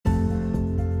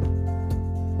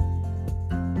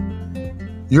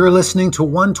You're listening to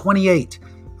 128,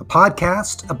 a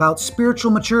podcast about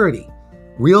spiritual maturity,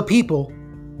 real people,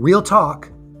 real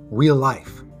talk, real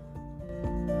life.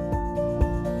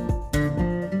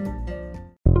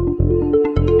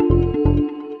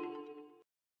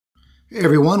 Hey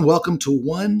everyone, welcome to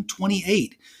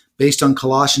 128, based on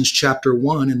Colossians chapter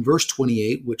 1 and verse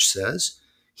 28, which says,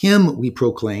 "Him we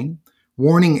proclaim,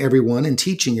 warning everyone and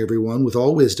teaching everyone with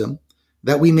all wisdom,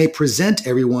 that we may present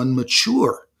everyone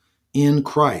mature in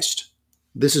Christ."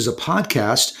 This is a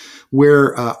podcast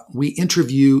where we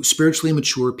interview spiritually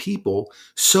mature people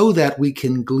so that we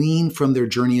can glean from their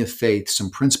journey of faith some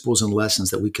principles and lessons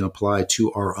that we can apply to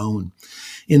our own.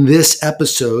 In this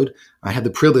episode, I had the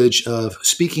privilege of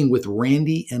speaking with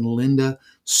Randy and Linda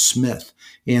Smith.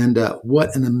 And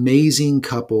what an amazing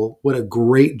couple. What a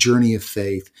great journey of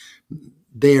faith.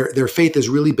 Their faith has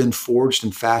really been forged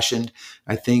and fashioned,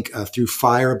 I think, through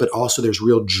fire, but also there's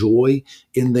real joy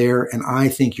in there. And I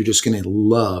think you're just going to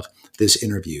love this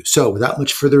interview. So without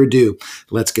much further ado,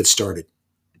 let's get started.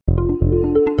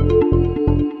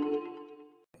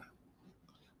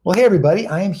 Well, hey, everybody.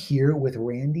 I am here with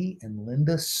Randy and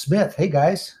Linda Smith. Hey,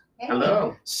 guys.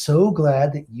 Hello. So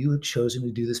glad that you have chosen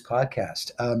to do this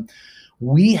podcast.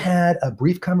 We had a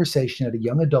brief conversation at a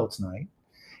young adults night,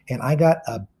 and I got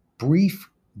a brief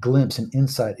glimpse and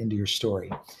insight into your story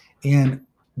and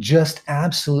just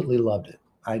absolutely loved it.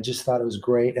 I just thought it was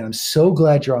great. And I'm so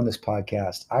glad you're on this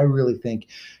podcast. I really think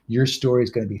your story is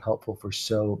going to be helpful for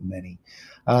so many.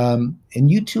 And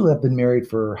you two have been married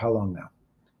for how long now?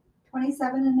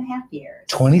 27 and a half years.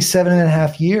 27 and a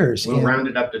half years. We'll round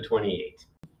it up to 28.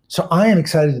 So I am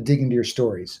excited to dig into your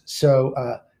stories. So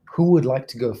who would like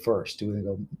to go first? Do we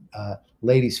go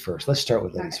ladies first? Let's start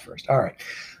with ladies first. All right.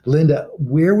 Linda,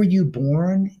 where were you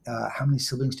born? How many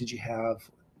siblings did you have?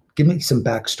 Give me some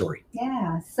backstory.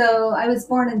 Yeah. So I was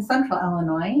born in Central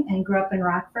Illinois and grew up in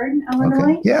Rockford,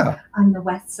 Illinois. Okay. Yeah. On the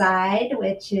west side,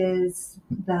 which is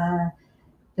the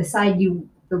side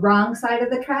the wrong side of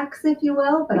the tracks, if you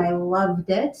will. But I loved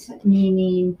it,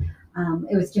 meaning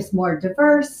it was just more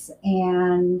diverse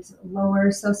and lower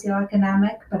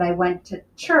socioeconomic. But I went to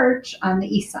church on the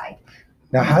east side.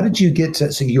 Now, how did you get to,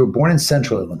 so you were born in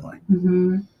Central Illinois.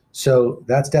 Mm-hmm. So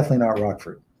that's definitely not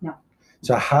Rockford. No.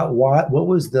 So what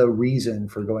was the reason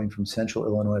for going from Central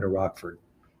Illinois to Rockford?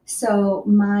 So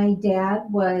my dad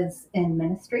was in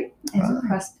ministry as a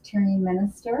Presbyterian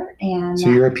minister. And so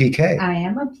you're a PK. I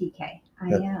am a PK. I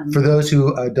am. For those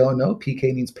who don't know,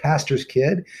 PK means pastor's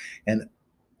kid, and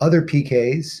other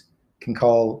PKs can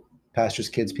call pastor's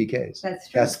kids PKs. That's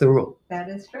true. That's the rule. That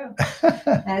is true.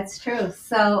 That's true.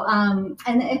 So,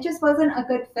 and it just wasn't a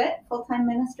good fit, full-time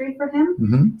ministry for him.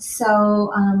 Mm-hmm.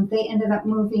 So they ended up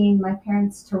moving my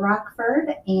parents to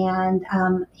Rockford, and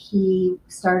he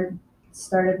started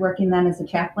working then as a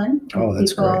chaplain. Oh,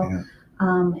 that's people, great.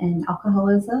 Yeah. And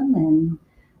alcoholism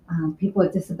and people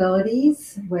with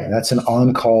disabilities. That's an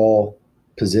on-call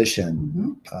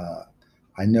position. Mm-hmm.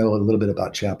 I know a little bit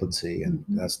about chaplaincy, and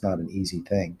that's not an easy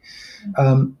thing.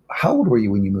 Mm-hmm. How old were you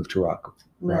when you moved to Rockford?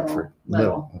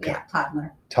 Little. Okay. Yeah,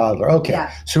 Toddler. Okay.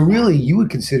 Yeah. So really, you would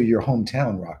consider your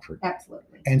hometown Rockford.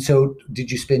 Absolutely. And so did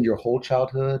you spend your whole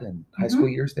childhood and high school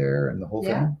years there and the whole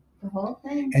thing? The whole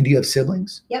thing. And do you have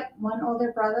siblings? Yep. One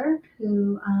older brother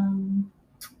who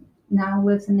now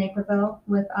lives in Naperville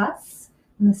with us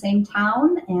in the same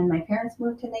town, and my parents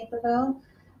moved to Naperville.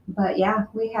 But yeah,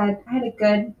 I had a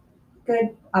good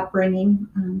upbringing.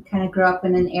 Kind of grew up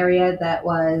in an area that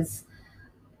was,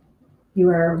 you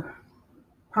were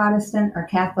Protestant or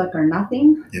Catholic or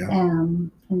nothing. Yeah.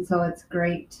 And so it's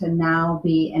great to now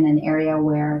be in an area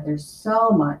where there's so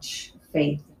much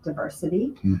faith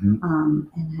diversity,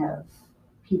 and have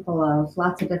people of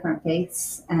lots of different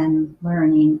faiths and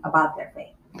learning about their faith.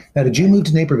 Now, did you move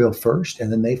to Naperville first and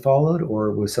then they followed,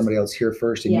 or was somebody else here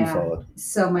first and you followed?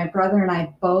 So my brother and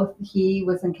I both, he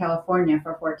was in California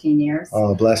for 14 years.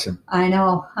 Oh, bless him. I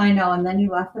know. And then he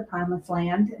left the promised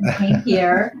land and came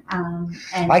here. And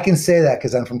I can say that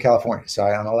because I'm from California. So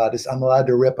I'm allowed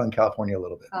to rip on California a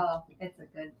little bit. Oh, it's a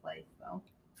good place though.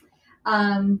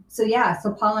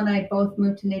 So Paul and I both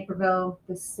moved to Naperville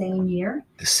the same year.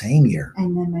 The same year.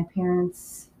 And then my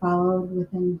parents followed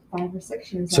within 5 or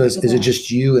 6 years. So is it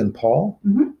just you and Paul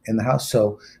Mm-hmm. in the house?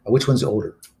 So which one's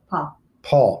older?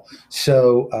 Paul.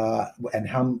 So, and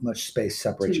how much space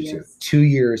separates you two? 2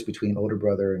 years between older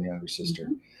brother and younger sister.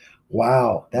 Mm-hmm.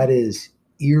 Wow. That is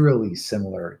eerily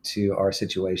similar to our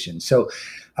situation. So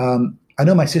I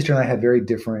know my sister and I have very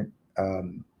different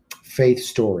faith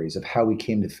stories of how we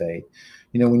came to faith.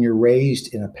 You know, when you're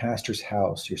raised in a pastor's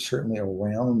house, you're certainly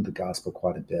around the gospel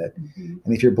quite a bit. Mm-hmm.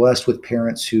 And if you're blessed with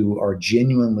parents who are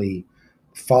genuinely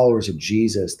followers of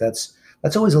Jesus, that's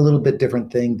always a little bit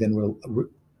different thing than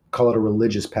call it a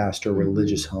religious pastor,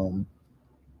 religious home.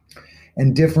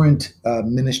 And different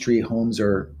ministry homes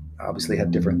are obviously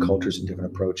have different cultures and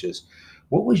different approaches.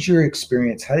 What was your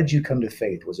experience? How did you come to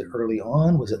faith? Was it early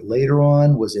on? Was it later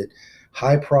on? Was it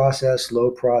high process,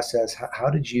 low process? How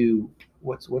did you?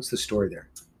 What's the story there?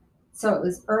 So it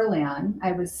was early on.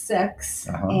 I was 6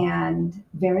 and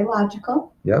very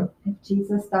logical. Yep. If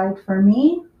Jesus died for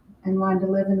me and wanted to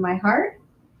live in my heart,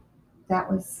 that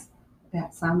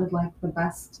sounded like the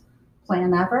best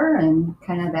plan ever, and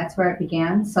kind of that's where it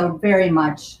began. So very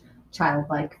much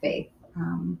childlike faith.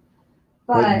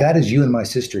 But that is you and my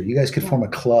sister. You guys could form a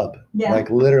club. Yeah. Like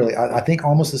literally, I think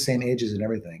almost the same ages and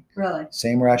everything. Really?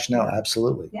 Same rationale.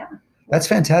 Absolutely. Yeah. That's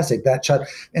fantastic. That child.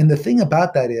 And the thing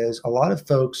about that is a lot of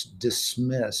folks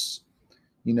dismiss,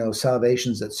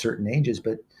 salvations at certain ages,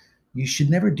 but you should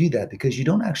never do that because you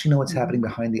don't actually know what's happening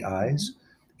behind the eyes.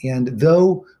 And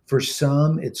though for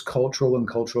some it's cultural and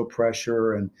cultural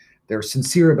pressure and they're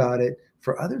sincere about it,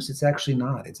 for others it's actually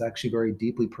not. It's actually very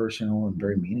deeply personal and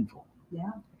very meaningful.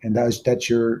 Yeah. And that's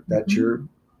your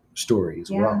story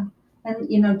as well.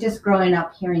 And just growing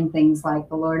up hearing things like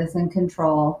the Lord is in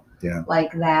control. Yeah.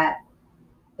 Like that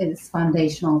is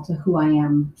foundational to who I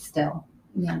am still.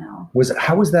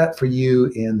 How was that for you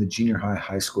in the junior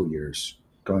high school years,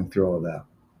 going through all of that?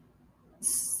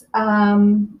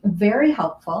 Very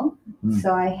helpful.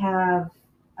 So I have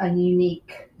a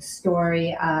unique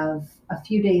story of a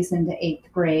few days into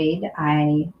 8th grade.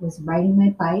 I was riding my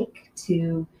bike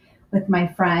with my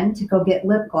friend to go get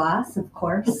lip gloss, of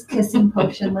course, Kissing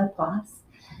Potion lip gloss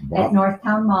at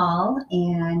Northtown Mall.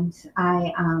 And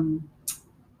I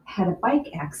had a bike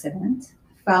accident,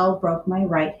 broke my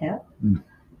right hip.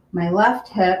 My left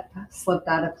hip slipped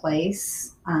out of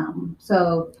place.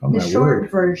 So the short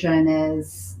version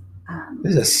is...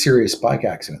 this is a serious bike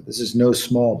accident. This is no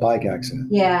small bike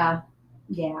accident. Yeah.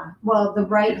 Well, the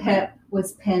right hip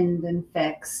was pinned and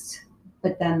fixed,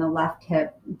 but then the left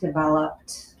hip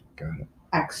developed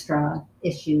extra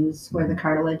issues where the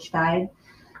cartilage died.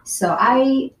 So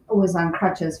I was on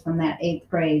crutches from that 8th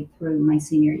grade through my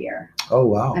senior year. Oh,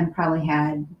 wow. And probably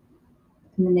had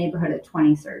in the neighborhood of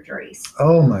 20 surgeries.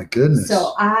 Oh, my goodness.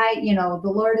 So the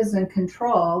Lord is in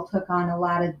control took on a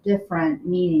lot of different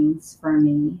meanings for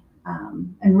me,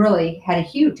 and really had a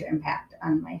huge impact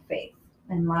on my faith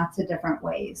in lots of different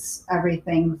ways.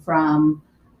 Everything from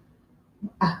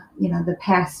the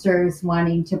pastors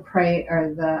wanting to pray,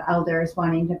 or the elders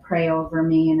wanting to pray over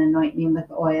me and anoint me with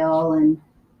oil and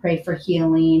pray for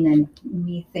healing, and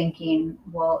me thinking,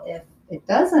 well, if it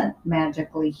doesn't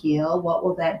magically heal, what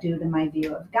will that do to my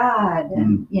view of God?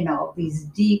 And, these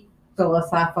deep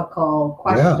philosophical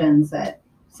questions at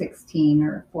 16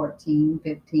 or 14,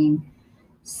 15.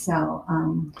 So,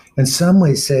 in some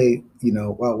ways say,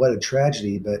 wow, what a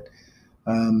tragedy. But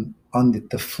on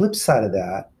the flip side of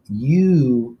that,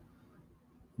 you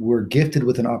were gifted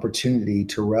with an opportunity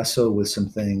to wrestle with some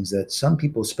things that some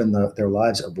people spend their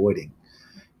lives avoiding.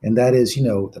 And that is,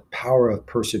 the power of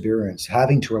perseverance,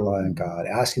 having to rely on God,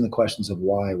 asking the questions of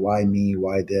why me,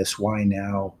 why this, why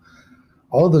now?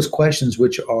 All of those questions,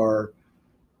 which are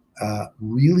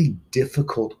really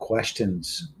difficult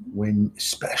questions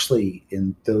especially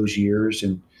in those years,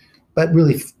 but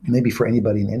really maybe for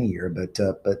anybody in any year,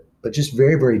 but just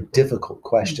very, very difficult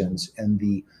questions. And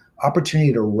the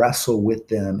opportunity to wrestle with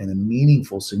them in a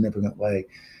meaningful, significant way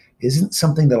isn't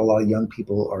something that a lot of young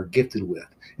people are gifted with.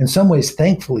 In some ways,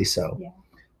 thankfully so. Yeah.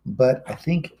 But I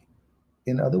think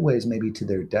in other ways, maybe to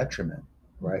their detriment,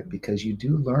 right? Because you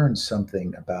do learn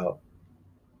something about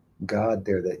God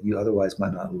there that you otherwise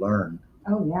might not learn.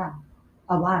 Oh, yeah.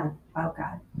 A lot about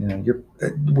God.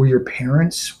 Were your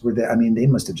parents, they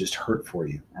must have just hurt for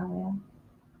you. Oh,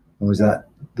 yeah. And was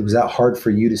that hard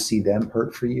for you to see them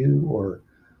hurt for you, or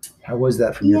how was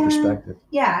that from your perspective?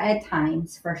 Yeah, at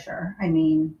times, for sure.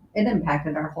 It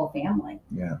impacted our whole family.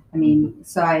 Yeah.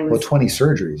 So I was... 20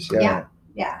 surgeries. Yeah.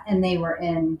 Yeah. And they were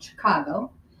in Chicago,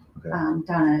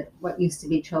 down at what used to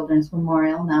be Children's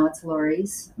Memorial. Now it's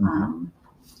Lurie's.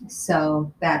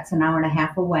 So that's an hour and a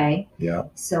half away. Yeah.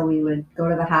 So we would go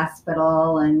to the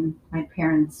hospital, and my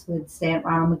parents would stay at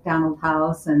Ronald McDonald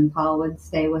House, and Paul would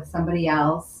stay with somebody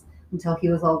else until he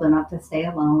was old enough to stay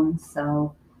alone.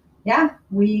 So, yeah,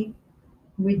 we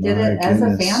did it as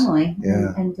a family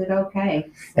and did okay.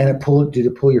 And did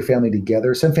it pull your family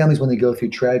together? Some families, when they go through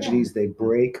tragedies, they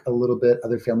break a little bit.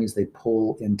 Other families, they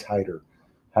pull in tighter.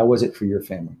 How was it for your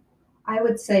family? I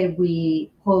would say we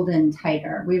pulled in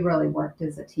tighter. We really worked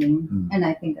as a team. And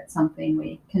I think it's something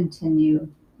we continue,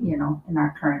 in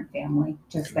our current family,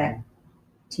 just that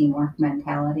teamwork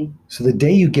mentality. So the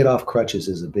day you get off crutches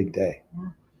is a big day. Yeah.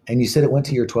 And you said it went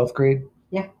to your 12th grade?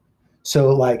 Yeah.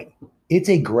 So like it's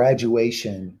a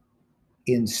graduation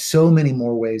in so many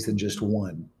more ways than just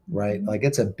one, right? Mhm. Like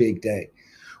it's a big day.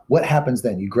 What happens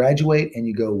then? You graduate and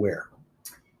you go where?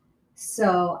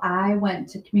 So I went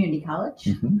to community college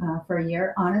for a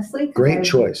year, honestly. 'Cause Great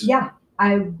choice. Yeah.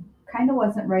 I kind of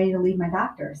wasn't ready to leave my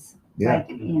doctors. Yeah. Like,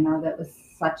 that was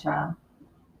such a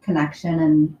connection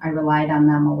and I relied on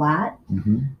them a lot.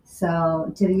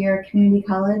 So did a year at community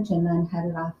college and then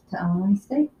headed off to Illinois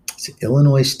State. So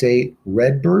Illinois State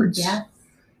Redbirds? Yes.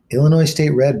 Illinois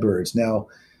State Redbirds. Now,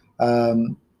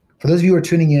 for those of you who are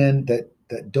tuning in that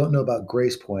don't know about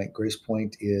Grace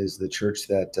Point is the church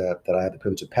that I have the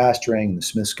privilege of pastoring and the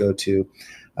Smiths go to.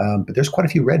 But there's quite a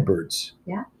few Redbirds.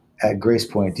 Yeah. At Grace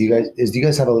Point. Do you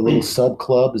guys have a little sub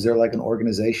club? Is there like an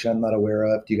organization I'm not aware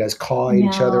of? Do you guys call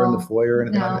each other in the foyer or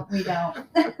anything like No, we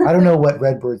don't. that? I don't know what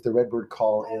the Redbird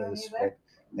call I don't is, either. but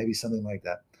maybe something like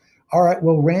that. All right.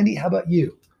 Well, Randy, how about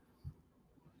you?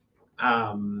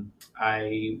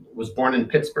 I was born in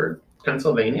Pittsburgh,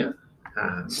 Pennsylvania.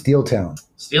 Steeltown.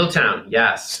 Steeltown,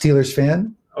 yes. Steelers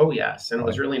fan? Oh, yes. And it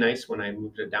was really nice when I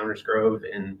moved to Downers Grove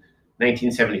in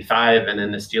 1975, and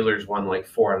then the Steelers won like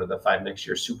 4 out of the 5 next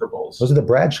year Super Bowls. Those are the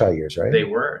Bradshaw years, right? They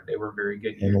were very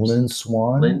good years. And Lynn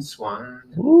Swan.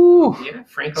 Ooh. Yeah,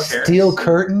 Franco Harris. Steel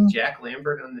Curtain. Jack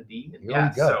Lambert on the D. Here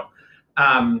we go.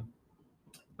 So,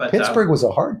 but Pittsburgh was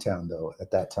a hard town though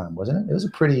at that time, wasn't it? It was a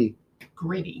pretty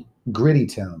gritty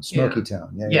town, smoky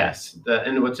town. Yeah. Yes.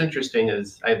 And what's interesting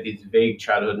is I have these vague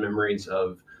childhood memories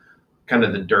of kind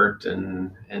of the dirt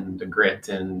and the grit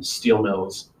and steel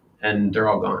mills, and they're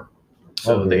all gone.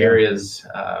 So the areas.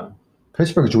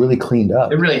 Pittsburgh's really cleaned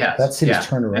up. It really has. That city's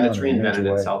turned around. And it's reinvented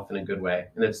itself in a good way.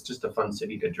 And it's just a fun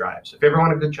city to drive. So if you ever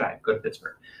want a good drive, go to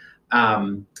Pittsburgh.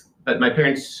 But my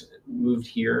parents moved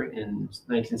here in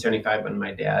 1975 when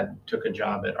my dad took a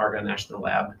job at Argonne National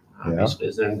Lab, basically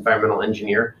as an environmental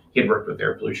engineer. He had worked with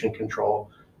air pollution control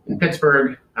in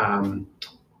Pittsburgh.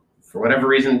 For whatever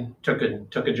reason, took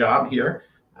a job here.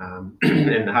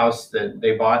 In the house that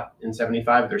they bought in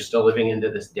 75, they're still living in to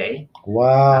this day.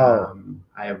 Wow.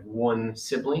 I have one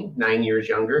sibling, 9 years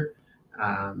younger.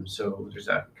 So there's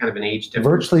a kind of an age difference.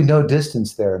 Virtually no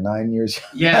distance there, 9 years.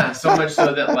 Yeah, so much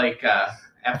so that like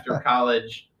after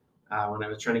college, when I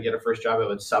was trying to get a first job, I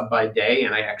would sub by day,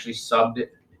 and I actually subbed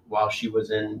while she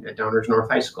was at Downers North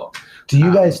High School. Do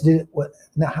you guys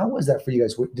now? How was that for you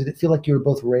guys? Did it feel like you were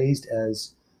both raised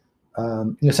as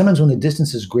sometimes when the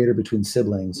distance is greater between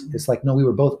siblings, it's like, no, we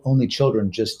were both only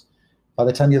children. Just by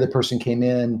the time the other person came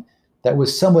in, that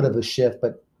was somewhat of a shift,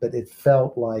 but it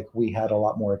felt like we had a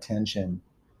lot more attention.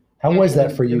 How was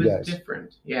that for you guys?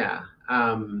 Different, yeah.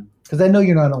 Because I know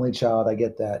you're not an only child. I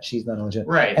get that. She's not an only child.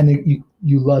 Right. And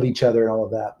you love each other and all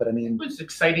of that. But I mean, it was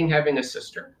exciting having a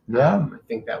sister. Yeah. I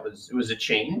think it was a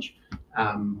change.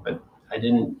 But I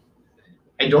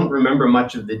don't remember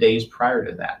much of the days prior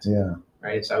to that. Yeah.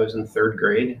 Right. So I was in 3rd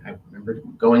grade. I remember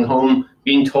going home,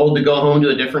 being told to go home to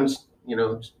a different,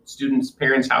 student's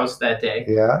parents' house that day.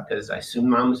 Yeah. Because I assumed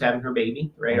mom was having her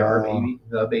baby, right? Wow. Or her baby,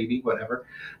 the baby, whatever.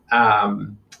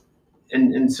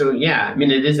 And so, yeah, I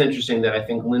mean, it is interesting that I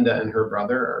think Linda and her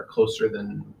brother are closer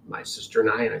than my sister and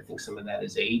I think some of that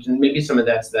is age, and maybe some of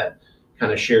that's that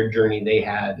kind of shared journey they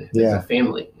had as a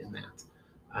family in that.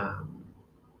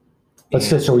 But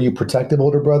so were you protective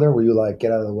older brother? Were you like,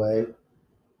 get out of the way?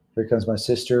 Here comes my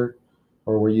sister.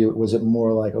 Or was it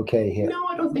more like, okay, here? No,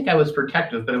 I don't think I was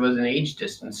protective, but it was an age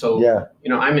distance. So, yeah.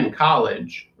 I'm in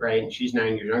college, right? And she's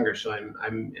 9 years younger. So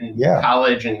I'm in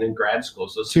college and in grad school.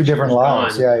 So 2 different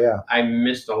lives. Yeah. I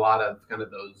missed a lot of kind of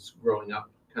those growing up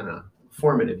kind of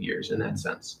formative years in that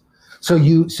sense. So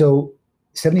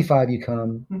 75, you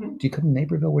come, do you come to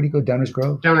Naperville? Where do you go? Downers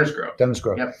Grove? Downers Grove. Downers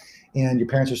Grove. Yep. And your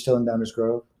parents are still in Downers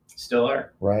Grove? Still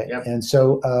are. Right. Yep. And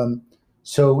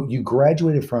so you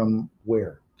graduated from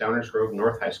where? Downers Grove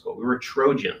North High School. We were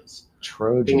Trojans.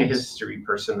 Trojans. Being a history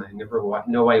person, I never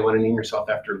know why you want to name yourself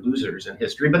after losers in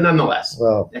history, but nonetheless,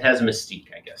 it has a mystique,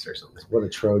 I guess, or something. What a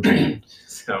Trojan.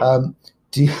 So,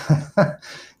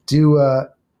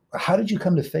 how did you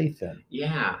come to faith then?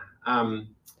 Yeah.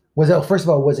 Was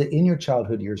it in your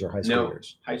childhood years or high school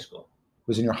years? High school. It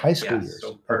was in your high school years.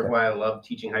 So part of why I love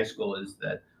teaching high school is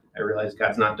that I realize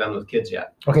God's not done with kids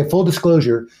yet. Okay, full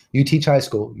disclosure, you teach high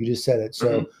school. You just said it.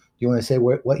 So you want to say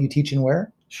what you teach and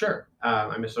where? Sure.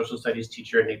 I'm a social studies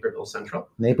teacher at Naperville Central.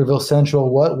 Naperville Central.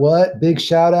 What? Big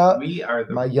shout out. We are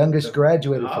my youngest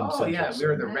graduated from Central. Oh, yeah. We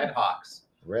are the Red Hawks.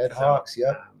 Red So, Hawks,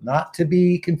 yep. Not to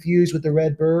be confused with the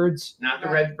Red Birds. Not the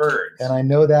Red Birds. And I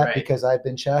know that Right. because I've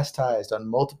been chastised on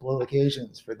multiple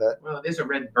occasions for that. Well, it is a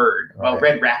Red Bird. Right. Well,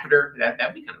 Red Raptor,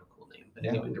 that'd be kind of a cool name. But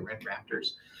Yeah. anyway, the Red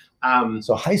Raptors.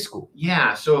 So high school.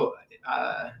 Yeah, so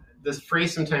this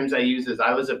phrase sometimes I use is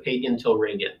I was a pagan till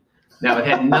Reagan. Now, it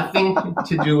had nothing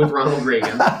to do with Ronald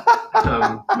Reagan,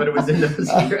 but it was in those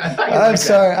years. I'm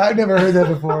sorry. I've never heard that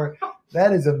before.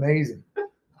 That is amazing.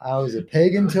 I was a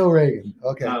pagan till Reagan.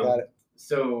 Okay, got it.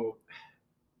 So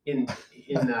in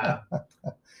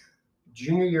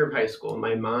junior year of high school,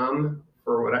 my mom,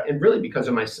 and really because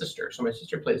of my sister, so my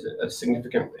sister plays a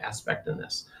significant aspect in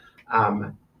this.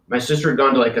 My sister had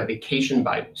gone to like a vacation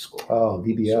Bible school. Oh,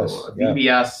 VBS. So a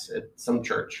VBS at some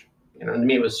church. To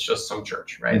me, it was just some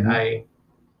church, right?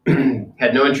 Mm-hmm. I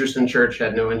had no interest in church,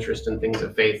 had no interest in things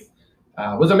of faith.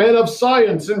 Was a man of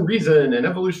science and reason, and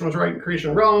evolution was right and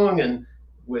creation wrong, and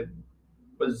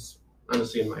was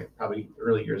honestly in my probably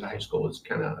early years of high school was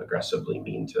kind of aggressively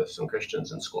mean to some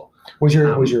Christians in school. Was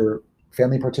your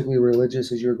family particularly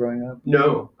religious as you were growing up?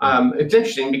 No. It's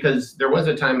interesting because there was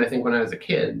a time, I think, when I was a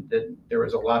kid that there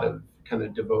was a lot of kind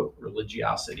of devout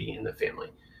religiosity in the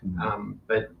family. Mm-hmm.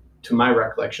 But to my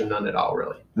recollection, none at all,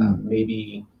 really.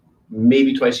 Mm.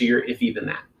 Maybe twice a year, if even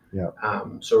that. Yeah.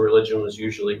 So religion was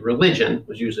usually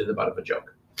the butt of a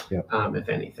joke, yeah. If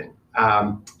anything.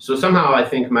 So somehow I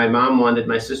think my mom wanted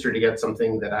my sister to get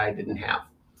something that I didn't have.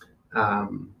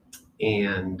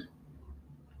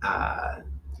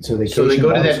 So they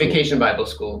go to that vacation Bible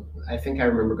school. I think I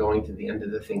remember going to the end of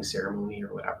the thing ceremony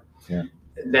or whatever. Yeah.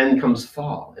 Then comes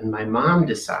fall, and my mom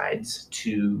decides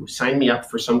to sign me up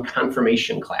for some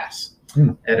confirmation class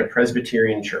at a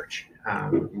Presbyterian church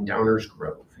in Downers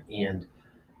Grove. And,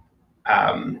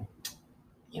 I'm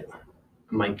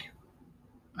like,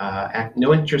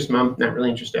 no interest, Mom, not really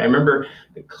interested. I remember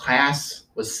the class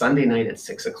was Sunday night at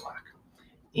 6:00,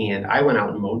 and I went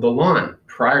out and mowed the lawn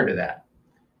prior to that,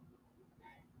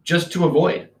 just to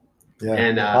avoid. Yeah,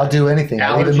 and I'll do anything.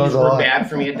 Allergies were bad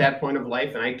for me at that point of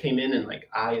life, and I came in and like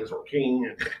eyes were king,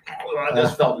 and I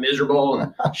just felt miserable,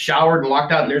 and showered and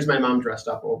walked out, and there's my mom dressed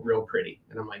up real pretty,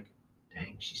 and I'm like,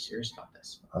 dang, she's serious about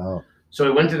this. Oh. So I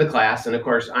went to the class, and of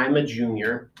course I'm a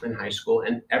junior in high school,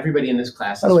 and everybody in this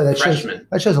class By the way, is freshmen.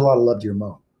 That shows a lot of love to your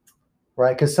mom,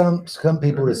 right? Because some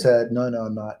people have said, no,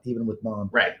 I'm not, even with mom.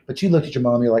 Right. But you looked at your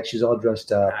mom, you're like, she's all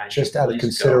dressed up, just out of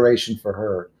consideration for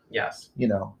her. Yes.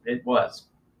 It was.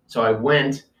 So I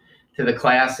went to the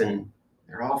class, and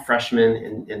they're all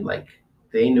freshmen, and like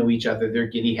they know each other. They're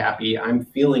giddy happy. I'm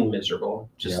feeling miserable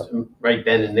just right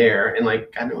then and there, and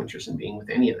like I have no interest in being with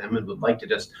any of them, and would like to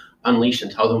just unleash and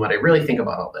tell them what I really think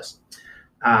about all this.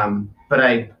 But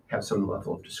I have some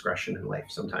level of discretion in life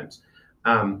sometimes.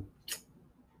 And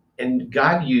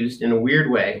God used in a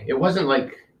weird way. It wasn't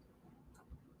like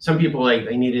some people like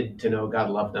they needed to know God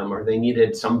loved them, or they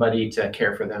needed somebody to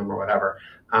care for them or whatever.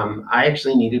 I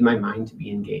actually needed my mind to be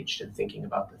engaged in thinking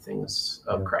about the things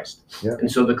of Christ. Yeah.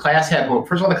 And so the class had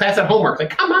first of all, the class had homework, like,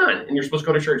 come on. And you're supposed to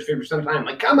go to church 50% of the time.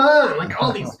 Like, come on, like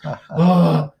all these.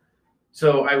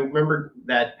 So I remember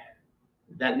that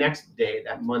next day,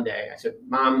 that Monday, I said,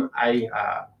 Mom,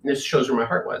 this shows where my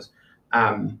heart was.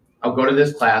 I'll go to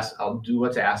this class. I'll do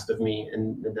what's asked of me,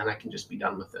 and then I can just be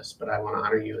done with this. But I want to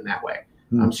honor you in that way.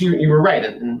 So you were right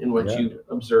in what you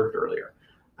observed earlier.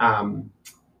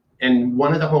 And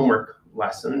one of the homework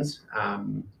lessons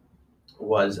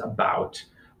was about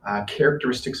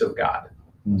characteristics of God.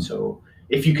 So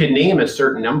if you could name a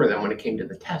certain number, then when it came to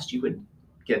the test, you would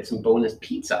get some bonus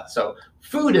pizza. So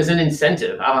food is an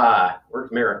incentive.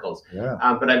 Work miracles. Yeah.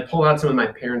 But I'd pull out some of my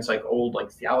parents' like old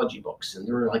like theology books, and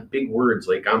there were like big words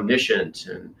like omniscient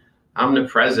and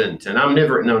omnipresent and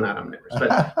omnivorous. No, not omnivorous.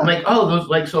 But I'm like, oh, those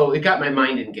like, so it got my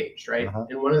mind engaged, right? Uh-huh.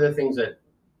 And one of the things that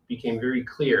became very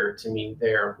clear to me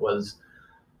there was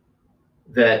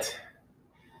that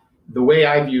the way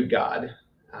I viewed God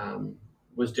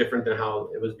was different than how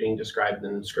it was being described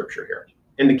in the scripture here.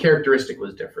 And the characteristic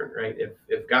was different, right?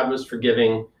 If God was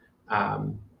forgiving,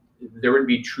 there would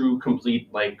be true, complete,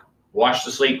 like, wash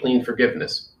the slate clean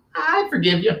forgiveness. I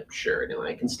forgive you. Sure,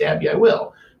 I can stab you, I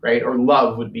will, right? Or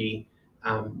love would be,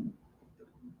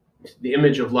 the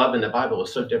image of love in the Bible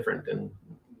is so different than,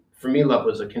 for me, love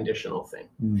was a conditional thing,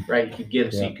 right? You could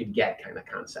give so you could get kind of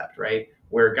concept, right?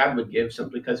 Where God would give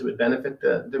simply because it would benefit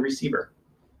the receiver.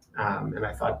 And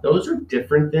I thought, those are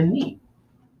different than me.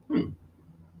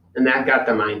 And that got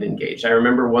the mind engaged. I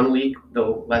remember one week, the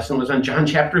lesson was on John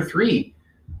chapter 3.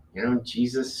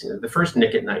 Jesus, the first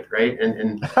Nick at Night, right?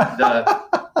 And the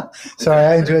Sorry,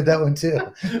 I enjoyed that one too.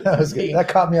 That was good. That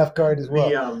caught me off guard as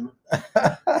well.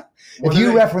 If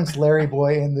you reference Larry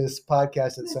Boy in this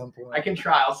podcast at some point, I can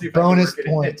try. I'll see if bonus I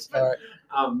can work points. it in. All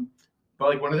right. But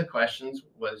like one of the questions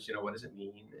was, what does it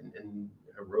mean? And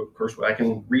I wrote, of course, I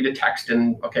can read a text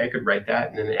and okay, I could write that.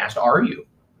 And then it asked, "Are you?"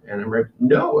 And I'm like,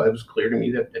 "No." It was clear to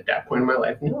me that at that point in my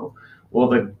life, no. Well,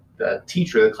 the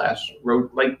teacher of the class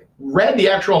read the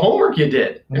actual homework you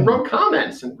did and wrote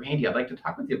comments. And Randy, I'd like to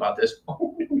talk with you about this.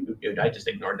 Oh, I just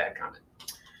ignored that comment.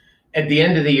 At the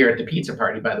end of the year at the pizza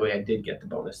party, by the way, I did get the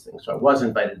bonus thing. So I was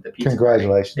invited to the pizza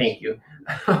Congratulations. party. Thank you.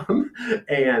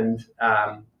 And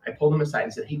I pulled him aside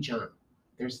and said, "Hey, John,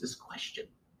 there's this question."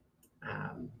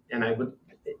 And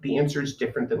the answer is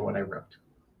different than what I wrote.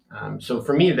 So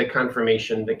for me, the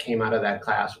confirmation that came out of that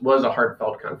class was a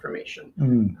heartfelt confirmation.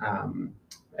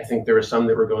 I think there were some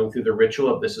that were going through the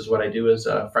ritual of this is what I do as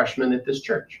a freshman at this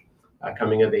church,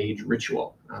 coming of age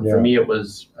ritual. For me, it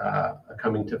was a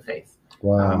coming to faith.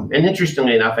 Wow. And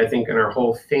interestingly enough, I think in our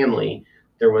whole family,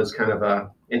 there was kind of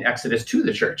an exodus to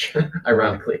the church,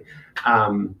 ironically.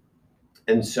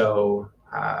 And so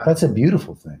that's a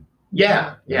beautiful thing.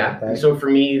 Yeah. And so for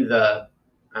me,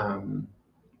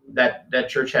 that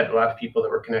church had a lot of people that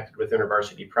were connected with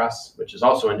InterVarsity Press, which is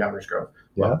also in Downers Grove.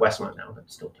 Well, Westmont now, but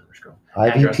still Downers Grove.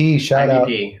 IVP, shout out.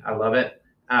 IVP, I love it.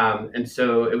 And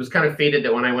so it was kind of fated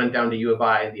that when I went down to U of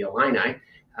I, the Illini,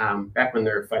 back when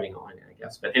they were fighting Illini, I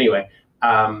guess. But anyway,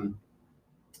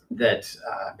 that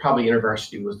probably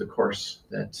InterVarsity was the course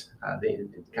that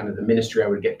kind of the ministry I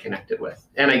would get connected with.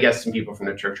 And I guess some people from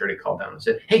the church already called down and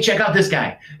said, "Hey, check out this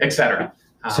guy," etc.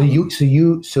 So you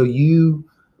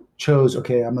chose,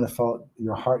 okay, I'm going to follow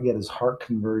your heart. You had this heart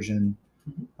conversion.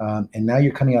 And now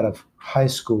you're coming out of high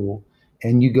school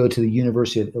and you go to the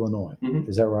University of Illinois.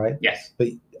 Is that right? Yes. But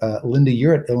Linda,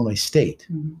 you're at Illinois State.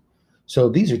 So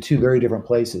these are two very different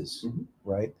places,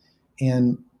 right?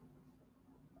 And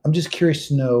I'm just curious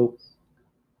to know,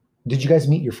 did you guys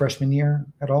meet your freshman year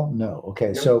at all? No. Okay.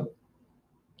 No. So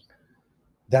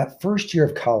that first year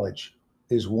of college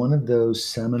is one of those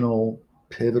seminal,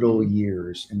 pivotal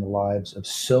years in the lives of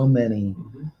so many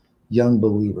young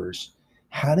believers.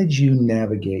 How did you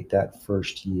navigate that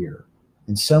first year?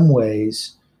 In some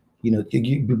ways,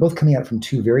 you're both coming at it from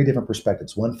two very different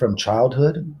perspectives. One from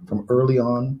childhood, from early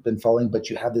on, been following, but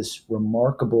you have this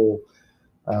remarkable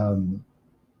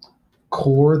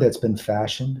core that's been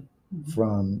fashioned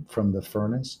from the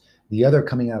furnace. The other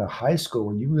coming out of high school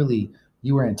where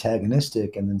you were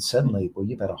antagonistic, and then suddenly, well,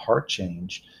 you've had a heart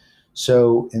change.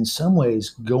 So in some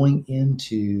ways, going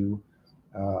into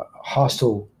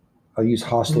hostile, I'll use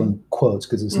hostile in quotes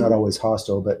because it's not always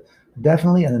hostile, but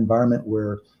definitely an environment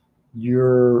where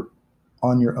you're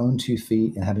on your own 2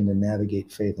 feet and having to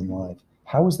navigate faith in life.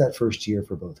 How was that first year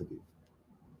for both of you?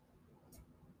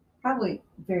 Probably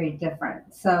very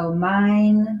different. So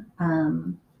mine,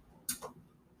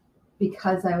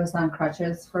 because I was on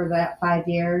crutches for that 5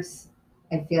 years,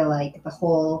 I feel like the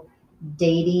whole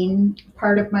dating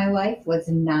part of my life was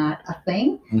not a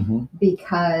thing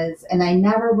because, and I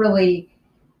never really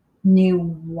knew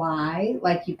why.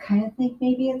 Like you kind of think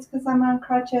maybe it's because I'm on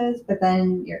crutches, but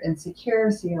then you're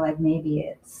insecure. So you're like, maybe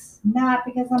it's not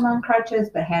because I'm on crutches,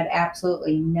 but had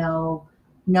absolutely no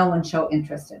one show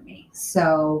interest in me.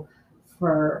 So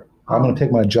I'm going to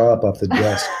take my jaw up off the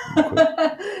desk.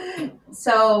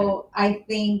 So I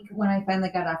think when I finally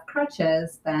got off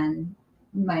crutches, then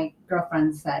my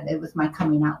girlfriend said it was my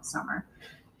coming out summer.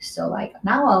 So like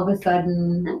now all of a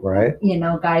sudden, right,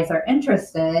 guys are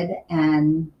interested,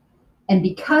 and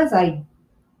because I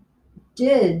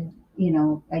did,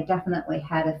 I definitely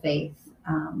had a faith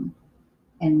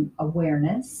and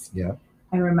awareness. Yeah.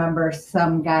 I remember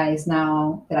some guys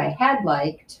now that I had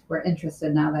liked were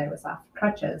interested now that I was off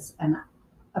crutches. And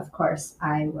of course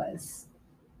I was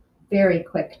very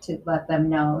quick to let them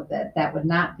know that would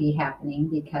not be happening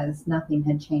because nothing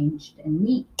had changed in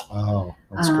me. Oh,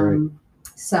 that's great.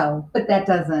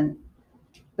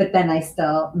 But then I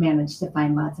still managed to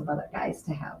find lots of other guys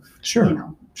to have, sure,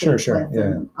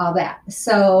 yeah, all that.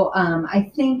 So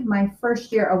I think my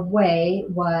first year away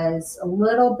was a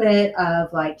little bit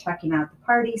of like checking out the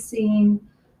party scene.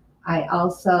 I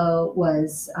also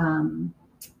was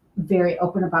very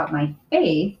open about my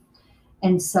faith.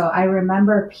 And so I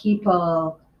remember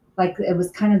people, like it was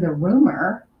kind of the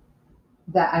rumor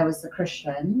that I was the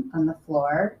Christian on the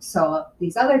floor. So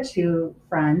these other two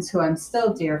friends who I'm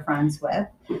still dear friends with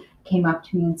came up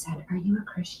to me and said, "Are you a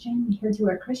Christian? We heard you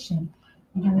were a Christian."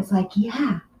 And I was like,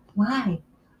 "Yeah, why?"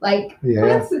 Like,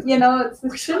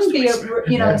 it shouldn't be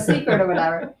a secret or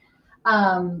whatever.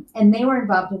 And they were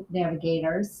involved with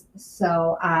Navigators.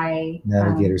 So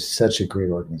Navigators, such a great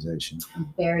organization.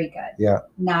 Very good. Yeah.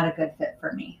 Not a good fit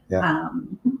for me. Yeah.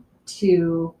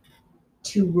 Too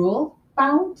rule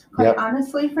bound, quite Yep.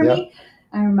 honestly, for Yep. me.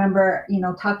 I remember,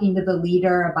 talking to the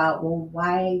leader about, well,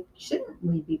 why shouldn't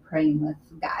we be praying with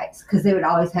guys? Because they would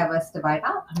always have us divide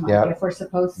up. I'm like, Yeah. if we're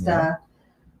supposed Yeah. to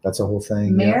That's a whole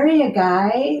thing. marry a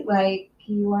guy, like,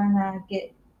 you want to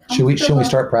get Should we comfortable.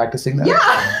 start practicing that?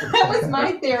 Yeah, that was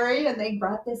my theory. And they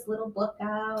brought this little book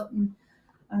out, and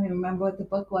I don't even remember what the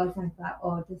book was. I thought,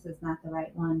 oh, this is not the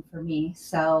right one for me.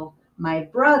 So my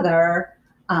brother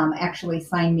actually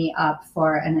signed me up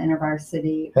for an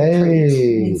InterVarsity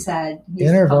retreat. He said,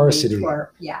 InterVarsity.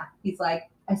 Yeah, he's like,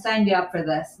 I signed you up for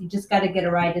this. You just got to get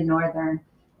a ride to Northern.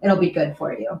 It'll be good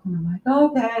for you. And I'm like,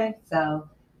 okay. So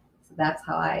that's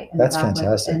how I ended up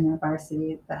with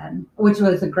InterVarsity then, which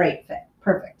was a great fit,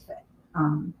 perfect fit.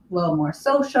 A little more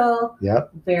social,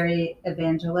 Yep. very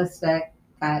evangelistic,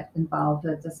 got involved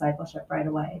with discipleship right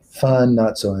away. So. Fun,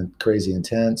 not so crazy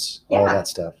intense, all that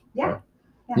stuff. Yeah.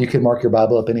 You could mark your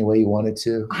Bible up any way you wanted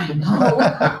to. I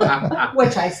know,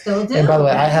 which I still do. And by the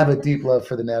way, I have a deep love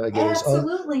for the Navigators.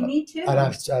 Absolutely, me too. And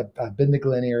I've been to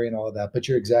Glen Eyrie and all of that, but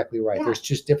you're exactly right. Yeah. There's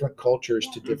just different cultures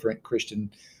to different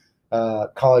Christian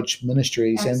college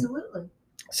ministries. Absolutely. And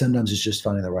sometimes it's just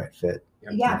finding the right fit.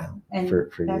 Yeah, and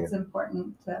for that's you.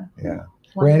 important to. Yeah.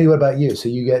 Randy, what about you? So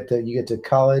you get to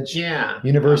college. Yeah.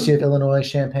 University of Illinois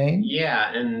Champaign.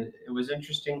 Yeah, and it was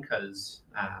interesting because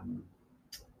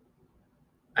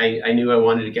I knew I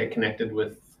wanted to get connected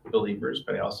with believers,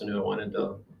 but I also knew I wanted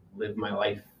to live my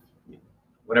life,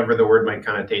 whatever the word might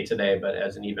connotate today, but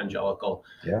as an evangelical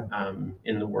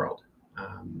in the world.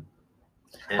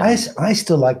 I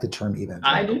still like the term evangelical.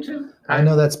 I do too. I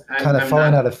know that's kind of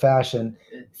fallen out of fashion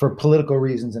for political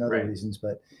reasons and other reasons,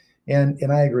 but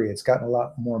and I agree, it's gotten a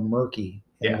lot more murky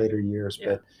in later years.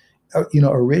 Yeah. But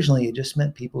originally it just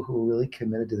meant people who were really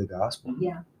committed to the gospel.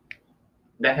 Yeah.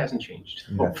 That hasn't changed,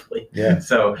 hopefully. Yeah.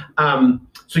 So I'm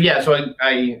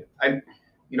looking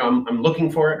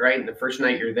for it, right? And the first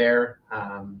night you're there,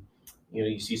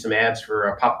 you see some ads for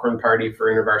a popcorn party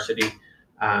for InterVarsity.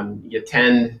 You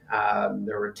attend.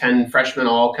 There were 10 freshmen,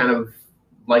 all kind of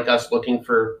like us, looking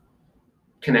for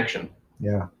connection.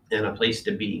 Yeah. And a place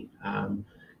to be.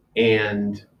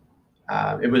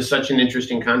 It was such an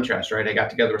interesting contrast, right? I got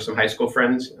together with some high school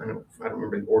friends. I don't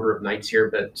remember the order of nights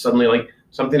here, but suddenly, like,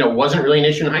 something that wasn't really an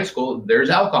issue in high school, there's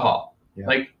alcohol. Yeah.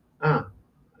 Like,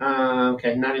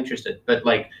 okay, not interested. But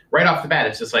like right off the bat,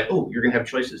 it's just like, oh, you're gonna have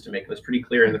choices to make. It was pretty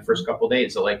clear in the first couple of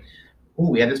days. So like, oh,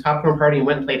 we had this popcorn party and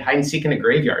went and played hide and seek in a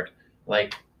graveyard.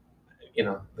 Like,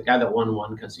 the guy that won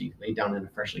because he laid down in a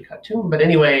freshly cut tomb. But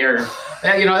anyway,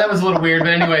 that was a little weird. But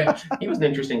anyway, he was an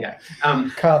interesting guy.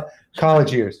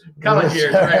 College years. College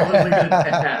years, right? It was good at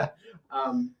that.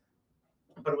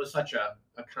 But it was such a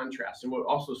contrast. And what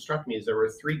also struck me is there were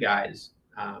 3 guys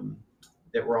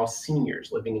that were all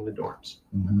seniors living in the dorms.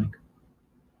 Mm-hmm. I'm like,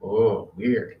 oh,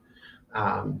 weird. 2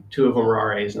 of them were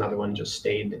RAs, another one just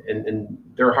stayed, and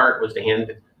their heart was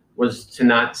to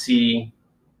not see.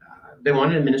 They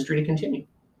wanted ministry to continue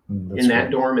in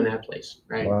that dorm, in that place,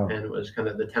 right? Wow. And it was kind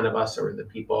of the 10 of us that were the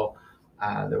people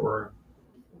that were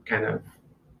kind of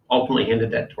ultimately handed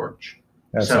that torch.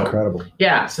 That's incredible.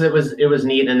 Yeah, so it was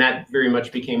neat, and that very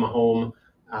much became a home.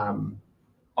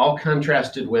 All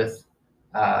contrasted with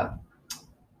my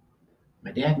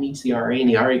dad meets the RA, and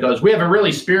the RA goes, "We have a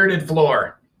really spirited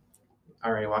floor."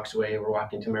 RA walks away. We're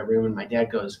walking to my room, and my dad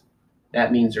goes,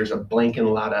 "That means there's a blank and a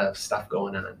lot of stuff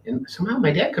going on." And somehow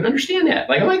my dad could understand that.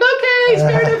 Like, I'm like, okay,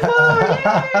 spirited floor,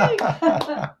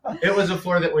 yay! It was a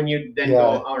floor that when you then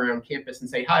go all around campus and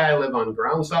say, "Hi, I live on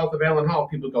ground south of Allen Hall,"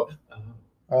 people go,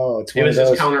 "Oh, it's one of those."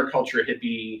 It was this counterculture,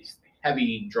 hippie,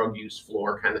 heavy drug use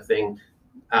floor kind of thing.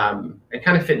 It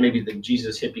kind of fit maybe the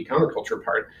Jesus hippie counterculture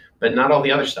part, but not all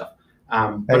the other stuff.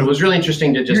 But it was really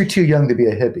interesting to just. You're too young to be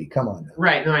a hippie. Come on. Now.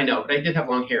 Right. No, I know, but I did have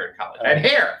long hair in college. I had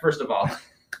hair, first of all.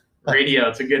 Radio,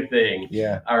 it's a good thing.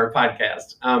 Yeah. Our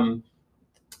podcast.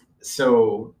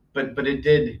 But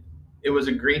it was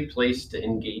a great place to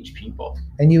engage people.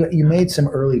 And you made some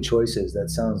early choices that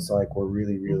sounds like were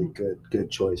really, really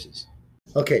good choices.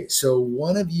 Okay, so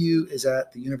one of you is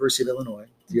at the University of Illinois.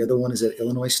 The other one is at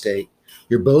Illinois State.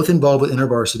 You're both involved with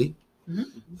InterVarsity.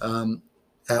 Mm-hmm.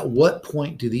 At what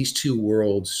point do these two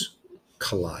worlds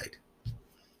collide?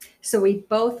 So we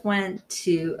both went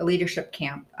to a leadership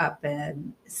camp up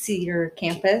in Cedar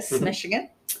Campus, Michigan,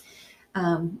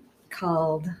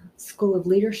 called School of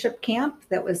Leadership Camp.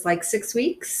 That was like 6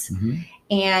 weeks. Mm-hmm.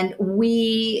 And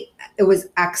it was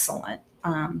excellent.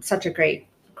 Such a great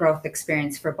growth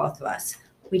experience for both of us.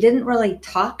 we didn't really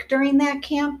talk during that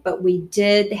camp, but we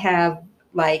did have,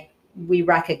 we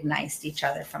recognized each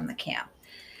other from the camp.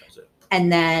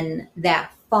 And then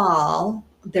that fall,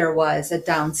 there was a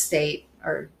downstate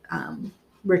or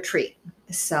retreat,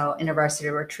 so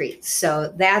InterVarsity retreat.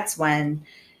 So that's when,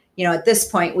 at this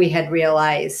point we had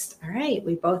realized, all right,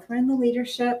 we both were in the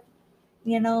leadership,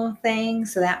 thing.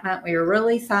 So that meant we were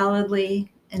really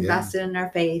solidly invested in our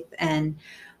faith. And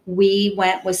we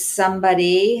went with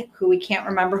somebody who we can't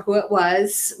remember who it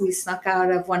was. We snuck out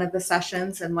of one of the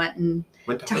sessions and went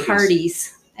to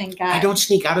Hardee's. And I don't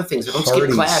sneak out of things. I don't skip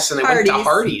class, and I went to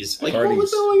Hardee's. Like, Hardee's.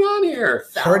 what's going on here?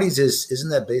 So, Hardee's isn't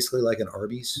that basically like an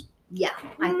Arby's? Yeah,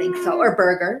 I think so. Or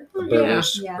burger.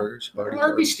 Burgers. Yeah. Burgers.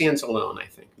 Arby's stands alone, I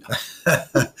think.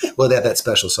 Well, they have that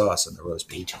special sauce in the roast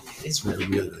beef. It's really,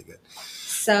 really, really good.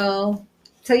 So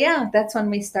yeah, that's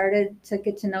when we started to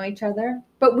get to know each other.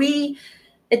 But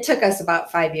it took us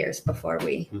about 5 years before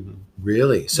we. Mm-hmm.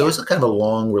 Really? So it's a kind of a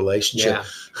long relationship. Yeah.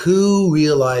 Who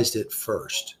realized it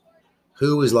first?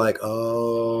 Who was like,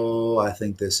 oh, I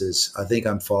think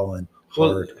I'm falling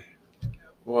hard.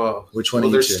 Whoa. Which one? Well,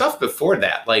 of you there's two? stuff before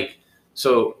that. Like,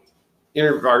 so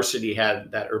InterVarsity had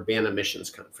that Urbana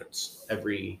Missions Conference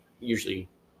usually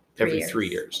every 3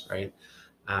 years, right?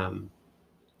 And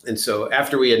so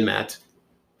after we had met,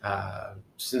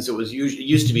 since it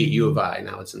used to be at U of I,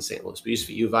 now it's in St. Louis, but it used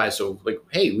to be U of I. So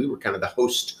hey, we were kind of the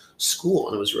host school,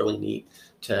 and it was really neat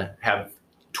to have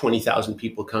 20,000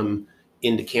 people come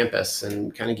into campus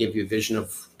and kind of give you a vision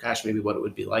of, gosh, maybe what it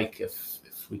would be like if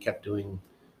we kept doing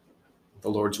the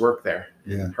Lord's work there.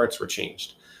 Yeah. And hearts were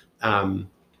changed.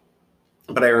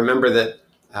 But I remember that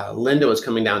Linda was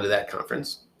coming down to that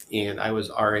conference, and I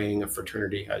was RAing a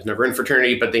fraternity. I was never in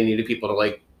fraternity, but they needed people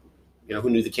to who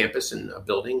knew the campus and a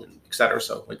building, and et cetera.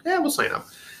 So we'll sign up.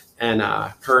 And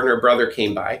her and her brother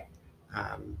came by.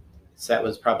 So that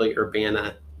was probably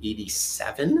Urbana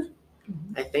 87,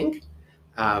 I think.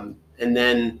 And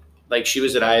then she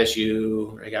was at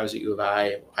ISU, I was at U of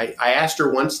I. I asked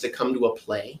her once to come to a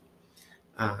play.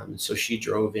 So she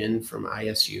drove in from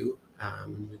ISU.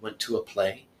 We went to a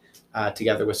play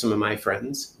together with some of my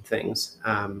friends and things.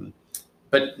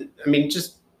 But I mean,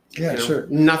 just, sure.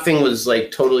 Nothing was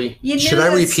totally. Should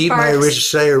I repeat my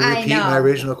my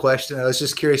original question? I was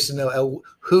just curious to know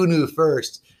who knew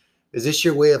first. Is this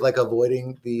your way of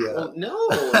avoiding the? Well,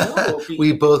 no.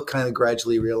 We both kind of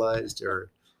gradually realized, or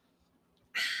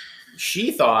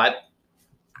she thought.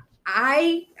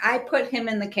 I put him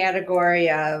in the category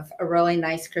of a really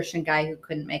nice Christian guy who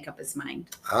couldn't make up his mind.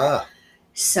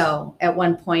 So at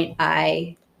one point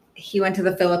he went to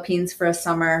the Philippines for a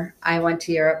summer. I went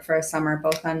to Europe for a summer,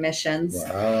 both on missions.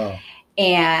 Wow.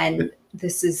 And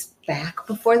this is back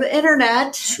before the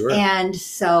internet. Sure. And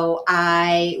so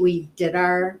we did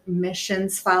our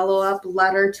missions follow-up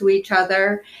letter to each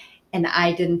other, and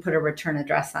I didn't put a return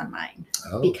address on mine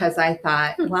because I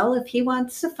thought, well, if he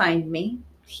wants to find me,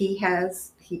 he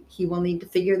will need to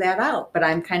figure that out. But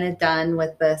I'm kind of done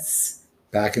with this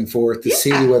back and forth to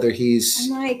see whether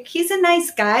he's. I'm he's a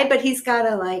nice guy, but he's got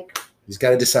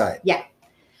to decide. Yeah.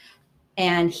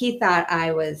 And he thought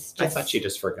I thought she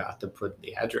just forgot to put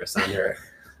the address on there.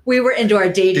 We were into our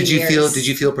dating years. Did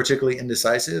you feel particularly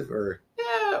indecisive, or?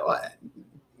 Yeah,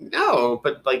 no,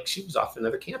 but she was off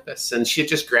another campus, and she had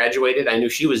just graduated. I knew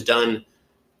she was done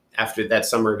after that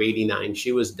summer of '89.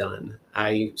 She was done.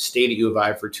 I stayed at U of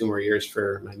I for 2 more years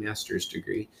for my master's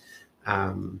degree.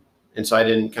 And so I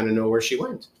didn't kind of know where she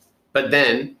went. But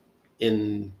then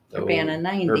in Urbana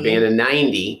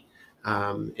 90,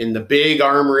 in the big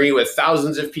armory with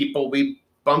thousands of people, we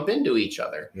bump into each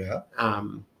other. Yeah.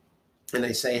 And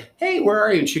I say, hey, where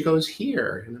are you? And she goes,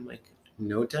 here. And I'm like,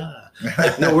 no, duh.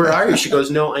 No, where are you? She goes,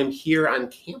 no, I'm here on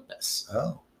campus.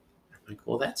 Oh. I'm like,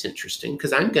 well, that's interesting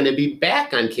because I'm going to be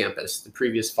back on campus. The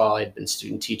previous fall, I'd been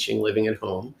student teaching, living at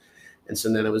home. And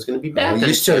so then I was going to be back on campus.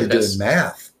 You started doing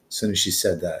math as soon as she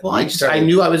said that. Well, I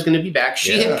knew I was going to be back.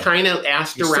 She had kind of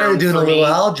asked around. You started doing a little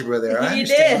algebra there. You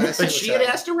did. But she had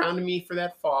asked around to me for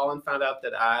that fall and found out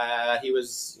that he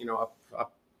was,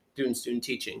 up doing student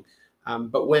teaching.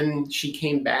 But when she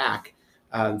came back,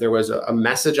 there was a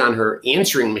message on her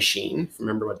answering machine.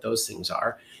 Remember what those things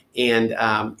are. And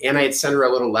I had sent her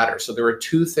a little letter. So there were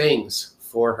 2 things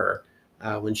for her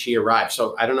when she arrived.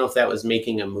 So I don't know if that was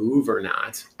making a move or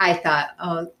not. I thought,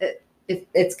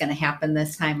 it's going to happen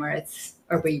this time,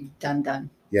 or we done.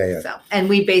 Yeah. So, and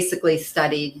we basically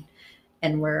studied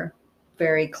and were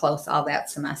very close all that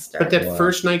semester. But that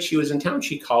first night she was in town,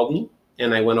 she called me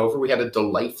and I went over. We had a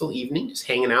delightful evening, just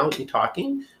hanging out and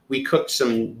talking. We cooked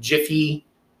some Jiffy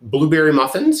blueberry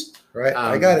muffins. Right.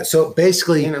 I got it. So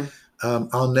basically,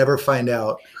 I'll never find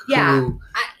out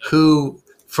who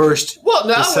first. Well,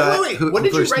 no, decide wait. who What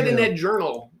did you first write in knew. that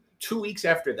journal 2 weeks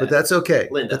after that? But that's okay.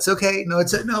 Linda. That's okay. No,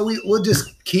 we'll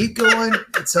just keep going.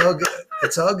 It's all good.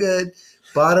 It's all good.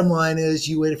 Bottom line is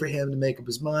you waited for him to make up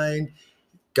his mind.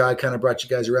 God kind of brought you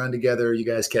guys around together. You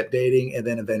guys kept dating, and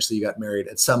then eventually you got married.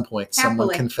 At some point, someone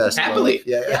Happily. confessed love. Happily.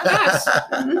 Yeah.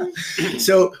 Yes.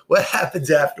 So what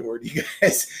happens afterward?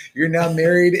 You're now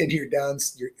married, and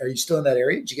are you still in that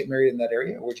area? Did you get married in that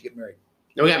area, or where'd you get married?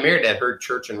 No, we got married at her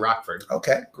church in Rockford.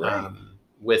 Okay, great.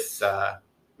 With I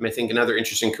think another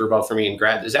interesting curveball for me in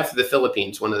grad is after the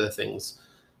Philippines. One of the things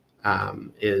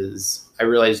is I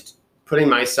realized putting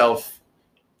myself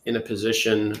in a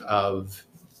position of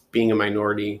being a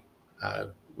minority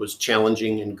was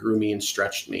challenging and grew me and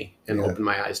stretched me and opened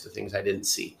my eyes to things I didn't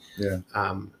see. Yeah.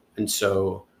 And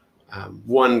so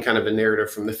one, kind of a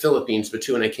narrative from the Philippines, but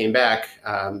two, when I came back,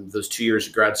 those 2 years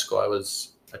of grad school, I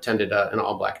attended an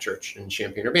all-Black church in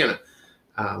Champaign-Urbana,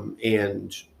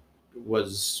 and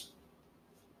was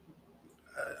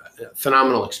a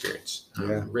phenomenal experience,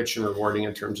 rich and rewarding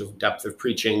in terms of depth of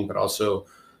preaching, but also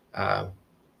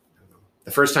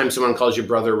the first time someone calls you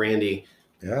Brother Randy,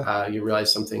 you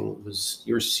realize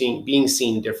being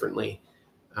seen differently,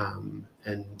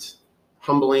 and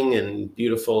humbling and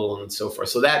beautiful and so forth.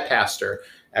 So that pastor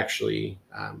actually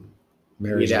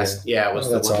Married was the one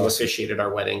who awesome. officiated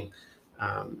our wedding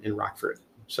in Rockford.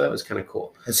 So that was kind of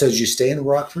cool. And so did you stay in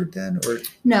Rockford then, or?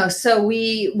 No, so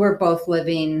we were both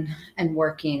living and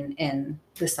working in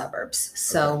the suburbs.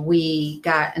 So we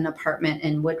got an apartment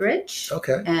in Woodridge.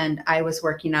 Okay. And I was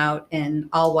working out in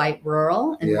all-white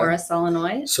rural in Morris,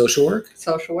 Illinois. Social work?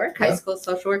 Social work, high school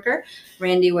social worker.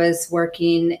 Randy was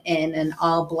working in an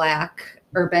all-Black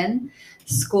urban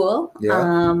school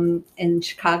in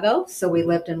Chicago. So we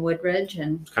lived in Woodridge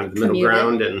and kind of the middle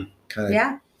ground and kind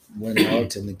of went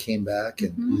out and then came back.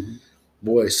 And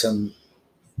boy,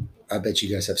 I bet you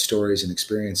guys have stories and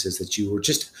experiences that you were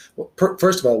just,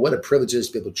 first of all, what a privilege it is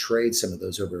to be able to trade some of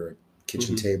those over a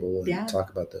kitchen table and talk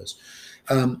about those.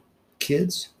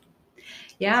 Kids?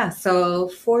 Yeah. So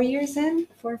 4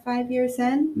 or 5 years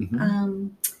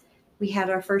in, we had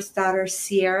our first daughter,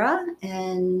 Sierra,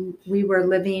 and we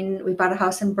bought a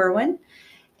house in Berwyn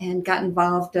and got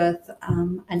involved with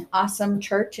an awesome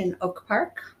church in Oak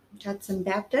Park, Judson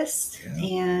Baptist.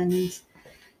 And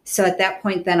so at that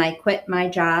point, then I quit my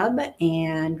job,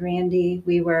 and Randy,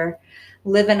 we were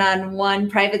living on one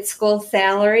private school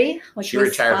salary, which she was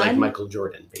retired fun. like Michael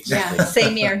Jordan, basically. Yeah,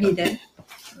 same year he did.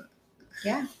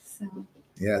 Yeah. So.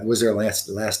 Yeah. Was there a last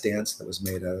dance that was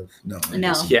made of? No.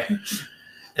 Yeah.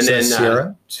 And So then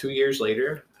Sierra? 2 years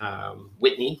later,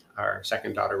 Whitney, our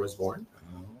second daughter, was born.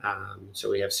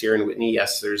 So we have Sierra and Whitney.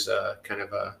 Yes, there's a kind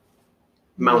of a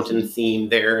mountain theme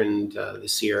there, and the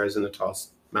Sierra is in the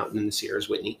tallest mountain in the Sierra is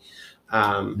Whitney.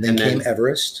 And then came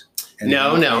Everest? But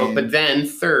then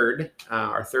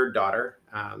our third daughter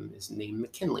is named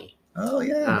McKinley. Oh,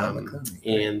 yeah.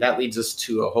 McKinley. And that leads us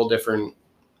to a whole different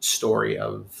story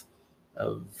of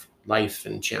life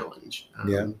and challenge.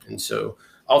 And so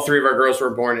all three of our girls were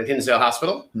born at Hinsdale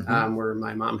Hospital, where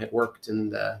my mom had worked in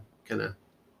the kind of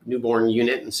newborn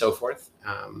unit and so forth.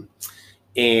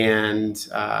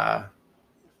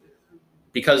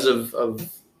 Because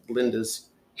of Linda's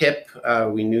hip,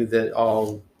 we knew that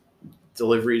all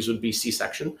deliveries would be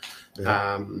C-section.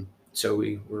 So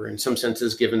we were in some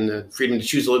senses given the freedom to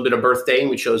choose a little bit of birthday, and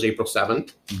we chose April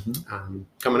 7th,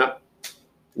 coming up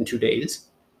in 2 days.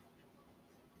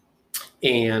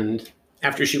 And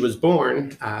after she was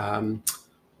born,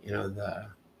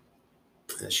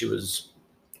 she was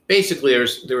basically,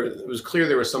 it was clear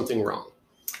there was something wrong.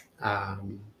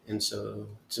 And so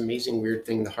it's an amazing, weird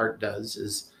thing the heart does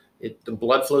is the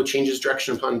blood flow changes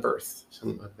direction upon birth.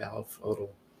 A valve, a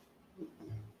little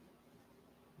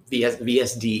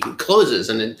VSD closes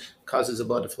and it causes the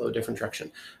blood to flow a different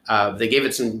direction. They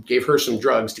gave her some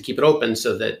drugs to keep it open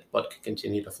so that blood could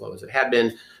continue to flow as it had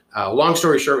been. Long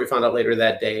story short, we found out later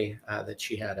that day that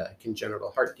she had a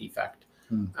congenital heart defect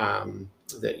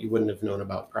that you wouldn't have known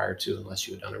about prior to unless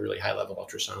you had done a really high level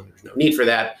ultrasound. There's no need for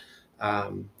that.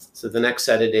 So the next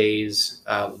set of days,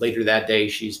 later that day,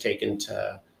 she's taken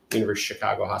to University of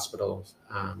Chicago Hospital.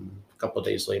 A couple of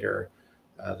days later,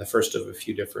 the first of a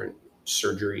few different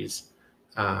surgeries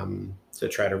to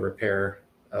try to repair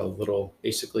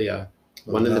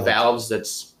one of the valves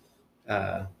that's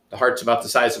the heart's about the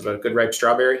size of a good ripe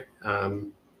strawberry.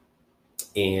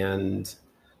 And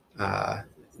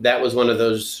that was one of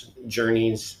those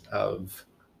journeys of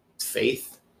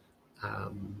faith,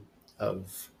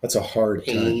 of that's a hard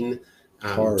pain.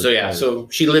 Hard. So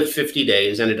she lived 50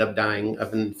 days, ended up dying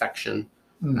of an infection.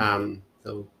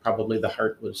 So probably the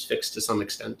heart was fixed to some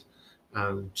extent,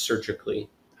 surgically.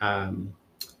 And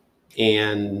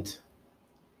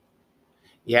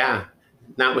yeah,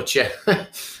 not what you,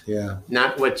 Yeah.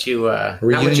 not what you want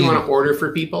to order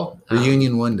for people.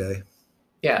 Reunion one day.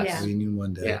 Yes. Yeah. Reunion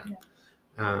one day. Yeah.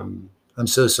 I'm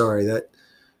so sorry that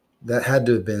had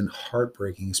to have been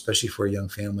heartbreaking, especially for a young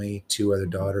family, 2 other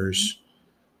daughters,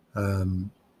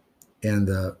 and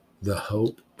the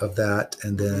hope of that,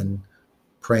 and then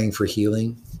praying for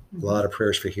healing, a lot of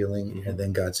prayers for healing, and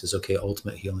then God says, "Okay,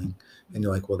 ultimate healing," and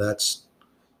you're like, "Well, that's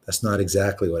not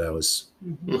exactly what I was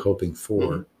hoping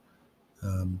for."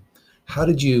 How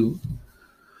did you?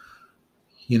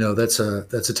 That's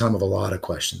a time of a lot of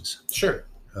questions. Sure.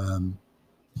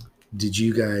 Did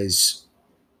you guys?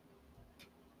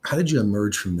 How did you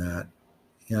emerge from that?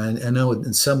 I know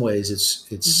in some ways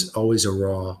it's always a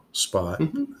raw spot.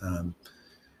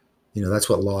 That's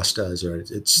what loss does, right?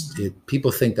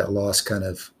 People think that loss kind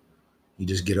of, you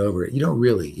just get over it. You don't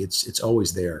really. It's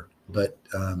always there, but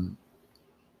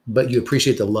you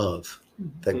appreciate the love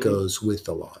that goes with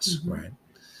the loss, right?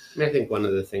 I think one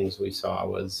of the things we saw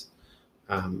was,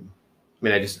 I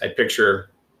picture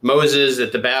Moses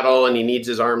at the battle and he needs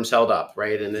his arms held up,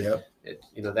 right? And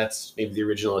that's maybe the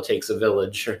original. It takes a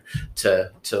village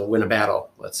to win a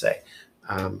battle, let's say,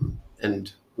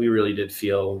 and we really did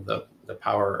feel the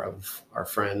power of our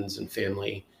friends and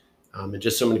family, and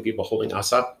just so many people holding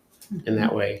us up in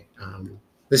that way.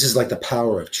 This is like the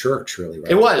power of church, really, right?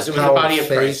 It was the body of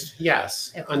faith. Christ.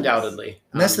 Yes, undoubtedly.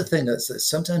 And that's the thing. That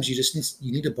sometimes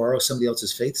you need to borrow somebody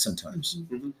else's faith. Sometimes,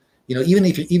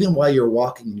 even while you're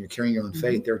walking and you're carrying your own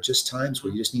faith, there are just times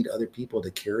where you just need other people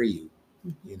to carry you.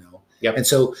 Yep. And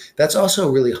so that's also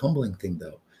a really humbling thing,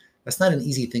 though. That's not an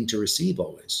easy thing to receive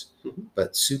always,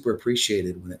 but super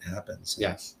appreciated when it happens.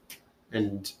 Yes.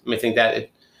 And I think that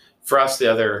for us, we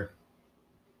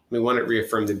want to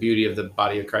reaffirm the beauty of the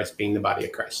body of Christ being the body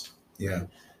of Christ. Yeah.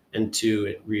 And 2,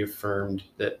 it reaffirmed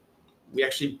that we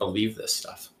actually believe this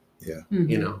stuff. Yeah.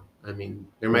 There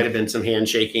might have been some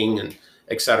handshaking and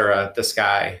et cetera at the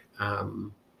sky.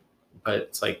 But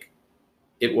it's like,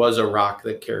 it was a rock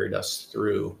that carried us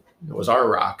through. It was our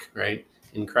rock, right?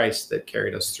 In Christ that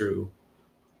carried us through,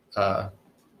 a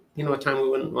time we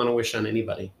wouldn't want to wish on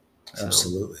anybody. So.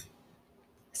 Absolutely.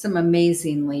 Some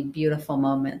amazingly beautiful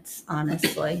moments,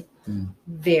 honestly.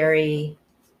 Very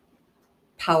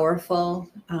powerful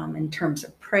in terms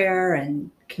of prayer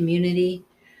and community.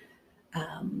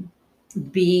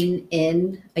 Being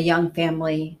in a young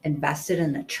family invested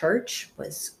in a church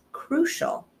was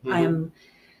crucial. So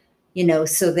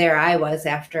there I was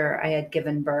after I had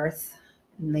given birth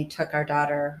and they took our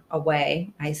daughter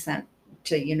away. I sent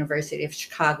to University of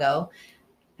Chicago.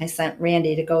 I sent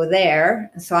Randy to go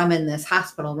there. So I'm in this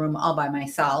hospital room all by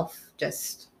myself,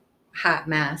 just hot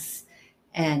mess.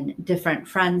 And different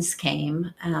friends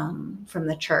came from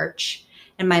the church.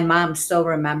 And my mom still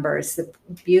remembers the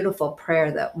beautiful prayer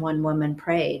that one woman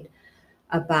prayed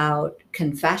about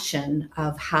confession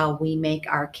of how we make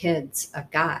our kids of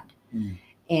God.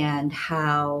 And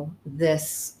how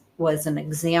this was an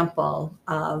example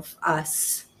of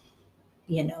us,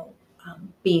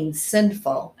 being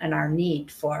sinful and our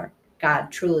need for God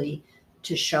truly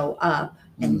to show up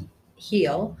and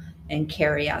heal and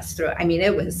carry us through.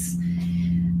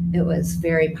 It was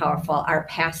very powerful. Our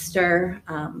pastor,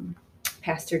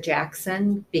 Pastor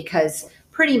Jackson, because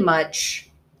pretty much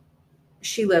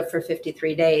she lived for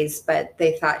 53 days, but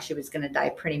they thought she was going to die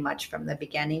pretty much from the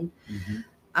beginning.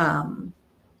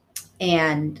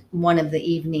 And one of the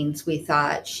evenings we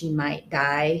thought she might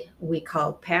die, we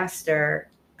called Pastor,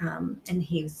 and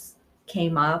he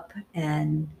came up,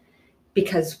 and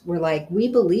because we're like, we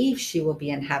believe she will be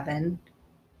in heaven.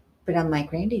 But I'm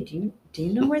like, Randy, do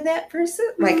you know where that verse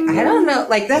is? Like, I don't know.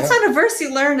 Like, that's not a verse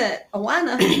you learn at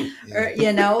Awana, or,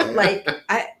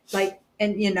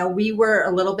 we were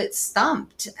a little bit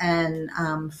stumped. And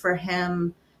for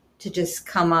him to just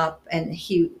come up, and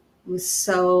he was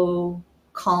so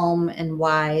calm and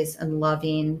wise and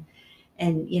loving.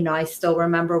 And, I still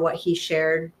remember what he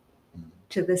shared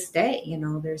to this day.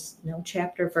 There's no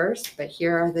chapter verse, but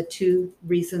here are the 2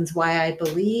 reasons why I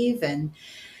believe. And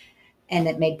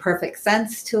it made perfect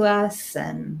sense to us.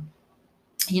 And,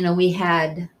 we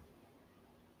had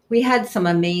some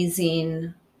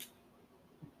amazing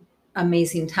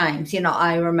times.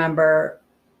 I remember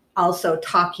also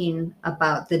talking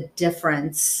about the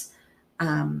difference.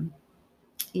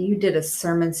 You did a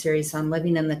sermon series on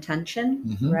living in the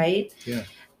tension, right? Yeah.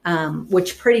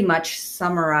 Which pretty much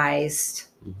summarized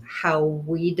how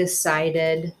we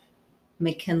decided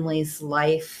McKinley's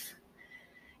life,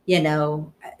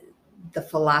 the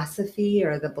philosophy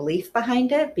or the belief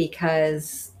behind it,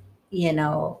 because,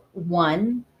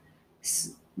 one,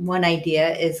 one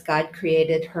idea is God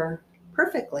created her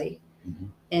perfectly Mhm.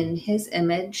 in his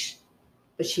image,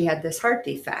 but she had this heart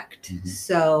defect. Mhm.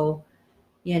 So,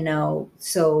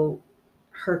 so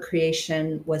her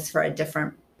creation was for a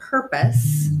different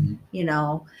purpose, Mhm.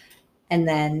 and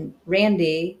then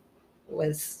Randy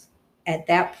was at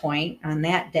that point on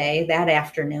that day, that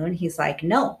afternoon, he's like,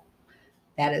 no,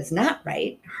 that is not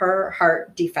right. Her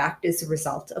heart defect is a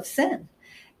result of sin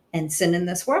and sin in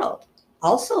this world.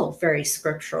 Also very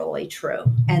scripturally true.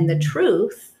 And the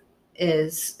truth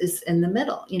is in the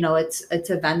middle. It's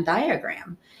a Venn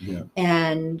diagram. Yeah.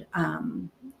 And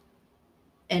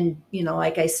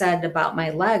like I said about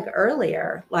my leg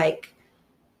earlier, like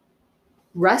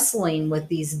wrestling with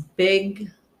these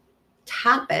big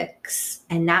topics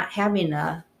and not having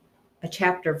a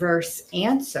chapter verse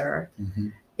answer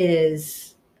Mhm.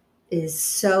 is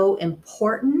so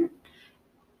important.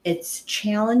 It's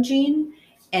challenging,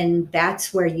 and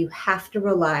that's where you have to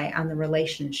rely on the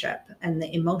relationship and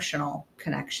the emotional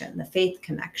connection, the faith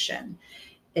connection.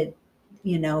 It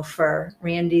for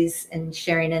Randy's and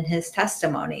sharing in his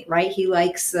testimony, right? He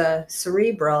likes the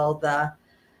cerebral, the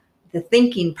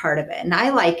thinking part of it, and I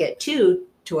like it too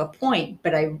to a point,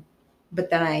 but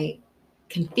then I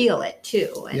can feel it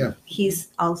too. And Yeah. he's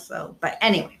also, but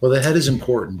anyway. Well, the head is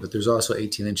important, but there's also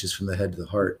 18 inches from the head to the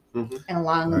heart. Mm-hmm. And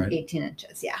along Right. 18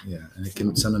 inches. Yeah. Yeah. And it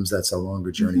can, sometimes that's a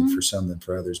longer journey Mhm. for some than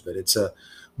for others, but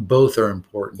both are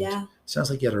important. Yeah. Sounds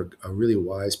like you had a really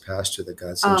wise pastor that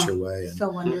God sent your way. And So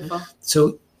wonderful.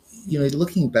 so,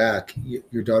 looking back,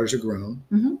 your daughters are grown.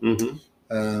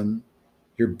 Mm-hmm.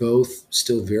 You're both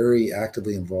still very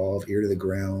actively involved, ear to the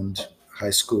ground,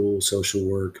 high school, social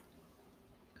work.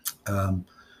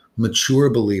 Mature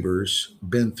believers,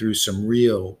 been through some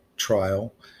real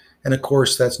trial. And of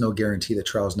course, that's no guarantee that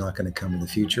trial is not going to come in the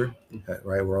future,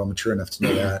 right? We're all mature enough to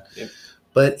know that. Yep.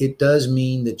 But it does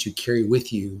mean that you carry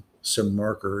with you some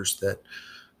markers that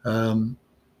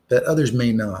others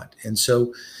may not. And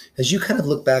so as you kind of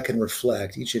look back and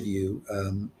reflect, each of you,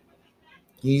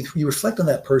 you reflect on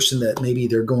that person that maybe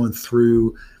they're going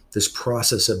through this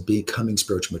process of becoming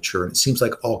spiritually mature. And it seems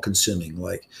like all consuming,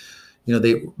 like,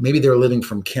 they're living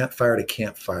from campfire to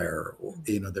campfire, or,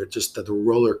 they're just the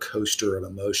roller coaster of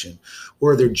emotion,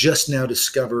 or they're just now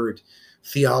discovered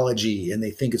theology and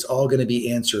they think it's all going to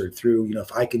be answered through,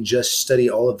 if I can just study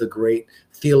all of the great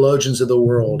theologians of the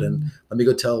world and let me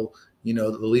go tell,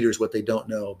 the leaders what they don't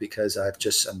know because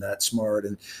I'm that smart.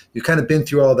 And you've kind of been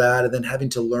through all that and then having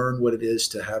to learn what it is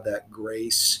to have that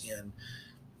grace.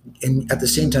 And at the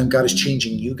same time, God is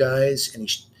changing you guys and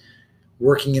he's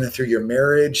working in it through your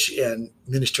marriage and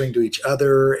ministering to each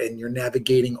other, and you're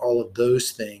navigating all of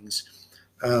those things.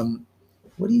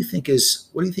 What do you think are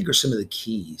some of the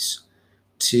keys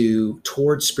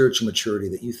towards spiritual maturity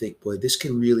that you think, boy, this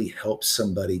can really help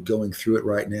somebody going through it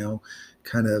right now,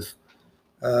 kind of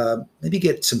maybe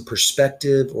get some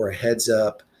perspective or a heads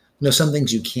up? Some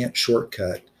things you can't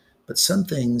shortcut, but some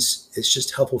things it's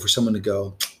just helpful for someone to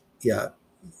go, yeah,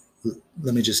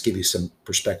 let me just give you some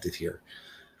perspective here.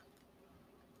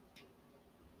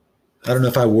 I don't know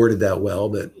if I worded that well,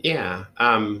 but yeah,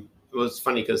 it was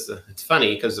funny because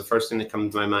the first thing that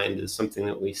comes to my mind is something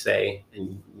that we say,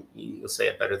 and you'll say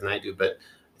it better than I do, but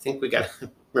I think we got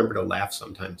to remember to laugh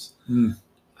sometimes.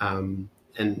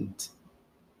 And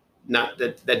not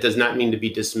that does not mean to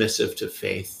be dismissive to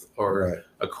faith or right.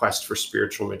 a quest for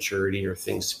spiritual maturity or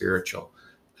things spiritual.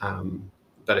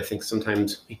 But I think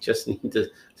sometimes we just need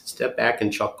to step back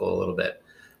and chuckle a little bit.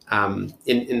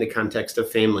 In the context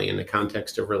of family, in the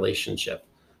context of relationship.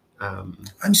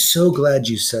 I'm so glad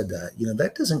you said that.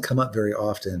 That doesn't come up very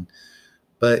often,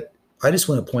 but I just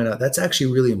want to point out that's actually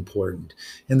really important.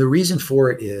 And the reason for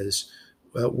it is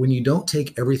when you don't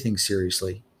take everything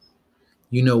seriously,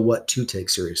 you know what to take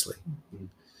seriously. Mm-hmm.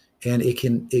 And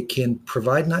it can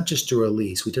provide not just a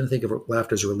release. We tend to think of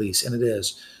laughter as a release, and it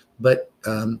is, but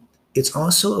it's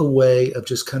also a way of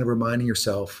just kind of reminding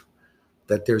yourself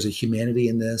that there's a humanity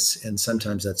in this, and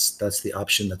sometimes that's the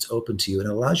option that's open to you, and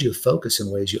it allows you to focus in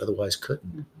ways you otherwise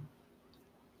couldn't.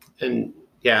 And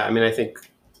yeah, I think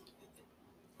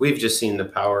we've just seen the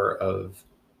power of,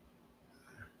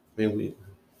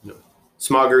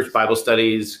 small groups, Bible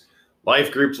studies,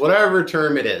 life groups, whatever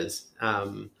term it is.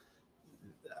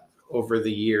 Over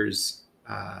the years,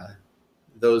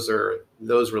 those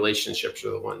relationships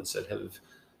are the ones that have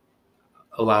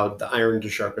allowed the iron to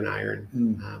sharpen iron,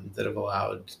 that have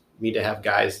allowed me to have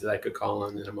guys that I could call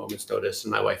on in a moment's notice,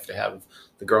 and my wife to have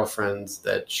the girlfriends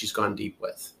that she's gone deep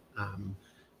with.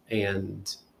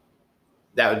 And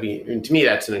that would be, and to me,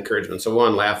 that's an encouragement. So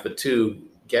one, laugh, but two,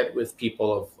 get with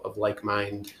people of like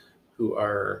mind who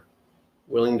are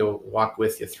willing to walk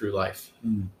with you through life.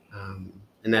 Mm.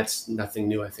 And that's nothing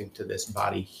new, I think, to this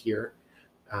body here.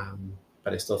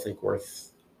 But I still think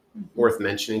worth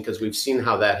mentioning, because we've seen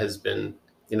how that has been,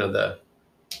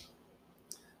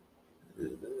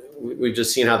 we've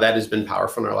just seen how that has been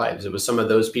powerful in our lives. It was some of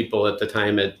those people at the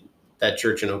time at that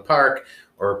church in Oak Park,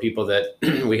 or people that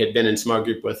we had been in small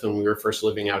group with when we were first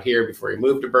living out here before we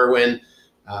moved to Berwyn.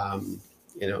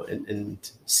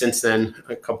 And since then,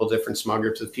 a couple different small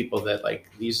groups of people that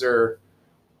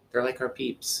they're like our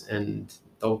peeps, and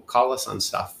they'll call us on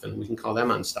stuff and we can call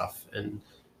them on stuff. And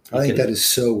I think that is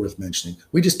so worth mentioning.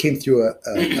 We just came through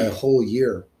a whole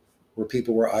year where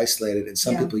people were isolated, and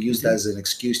some people use that as an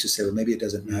excuse to say, well, maybe it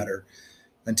doesn't matter,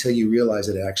 until you realize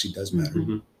that it actually does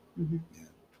matter.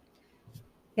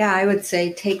 Yeah, I would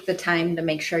say take the time to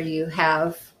make sure you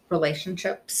have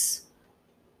relationships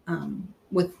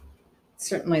with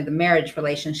certainly the marriage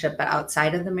relationship, but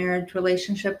outside of the marriage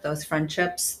relationship, those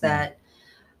friendships that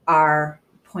are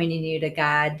pointing you to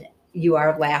God. You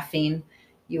are laughing,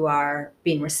 you are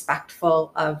being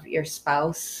respectful of your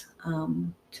spouse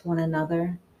to one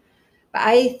another. But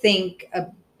I think a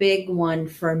big one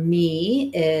for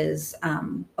me is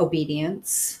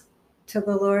obedience to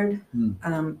the Lord.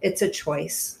 It's a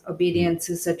choice. Obedience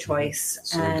is a choice.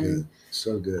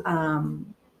 So good.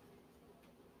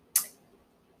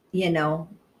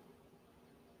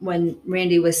 When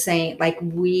Randy was saying,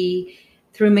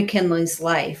 through McKinley's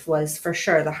life was for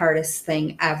sure the hardest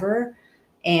thing ever.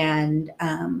 And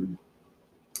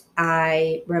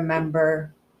I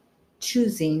remember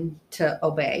choosing to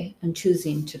obey and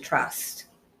choosing to trust.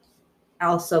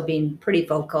 Also being pretty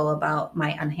vocal about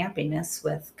my unhappiness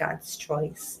with God's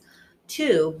choice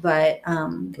too. But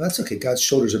that's okay. God's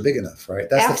shoulders are big enough, right?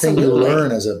 That's absolutely. The thing you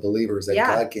learn as a believer, is that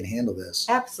God can handle this.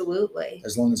 Absolutely.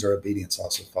 As long as our obedience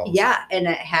also follows. Yeah, and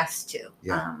it has to.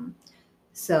 Yeah.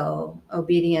 So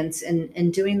obedience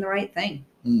and doing the right thing.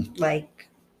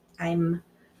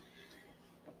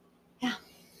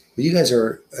 Well, you guys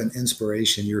are an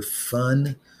inspiration. You're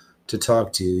fun to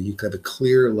talk to. You have a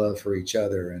clear love for each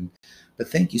other. But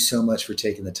thank you so much for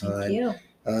taking the time. Thank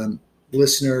you.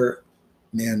 Listener,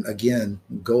 man, again,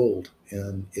 gold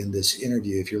in this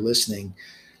interview. If you're listening,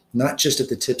 not just at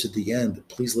the tips at the end, but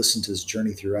please listen to this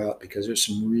journey throughout, because there's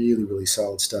some really, really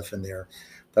solid stuff in there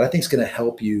that I think is going to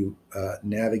help you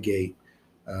navigate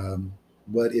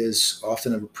what is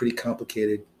often a pretty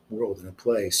complicated world and a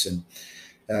place. And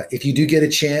if you do get a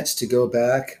chance to go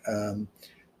back,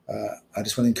 I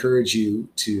just want to encourage you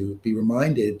to be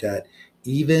reminded that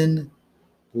even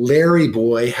Larry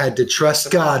Boy had to trust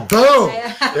God. Boom!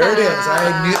 There it is.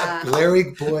 I knew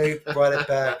Larry Boy brought it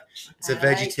back. It's a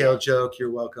VeggieTale joke.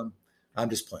 You're welcome. I'm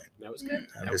just playing. That was good.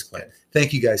 I'm just playing.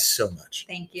 Thank you guys so much.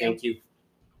 Thank you. Thank you.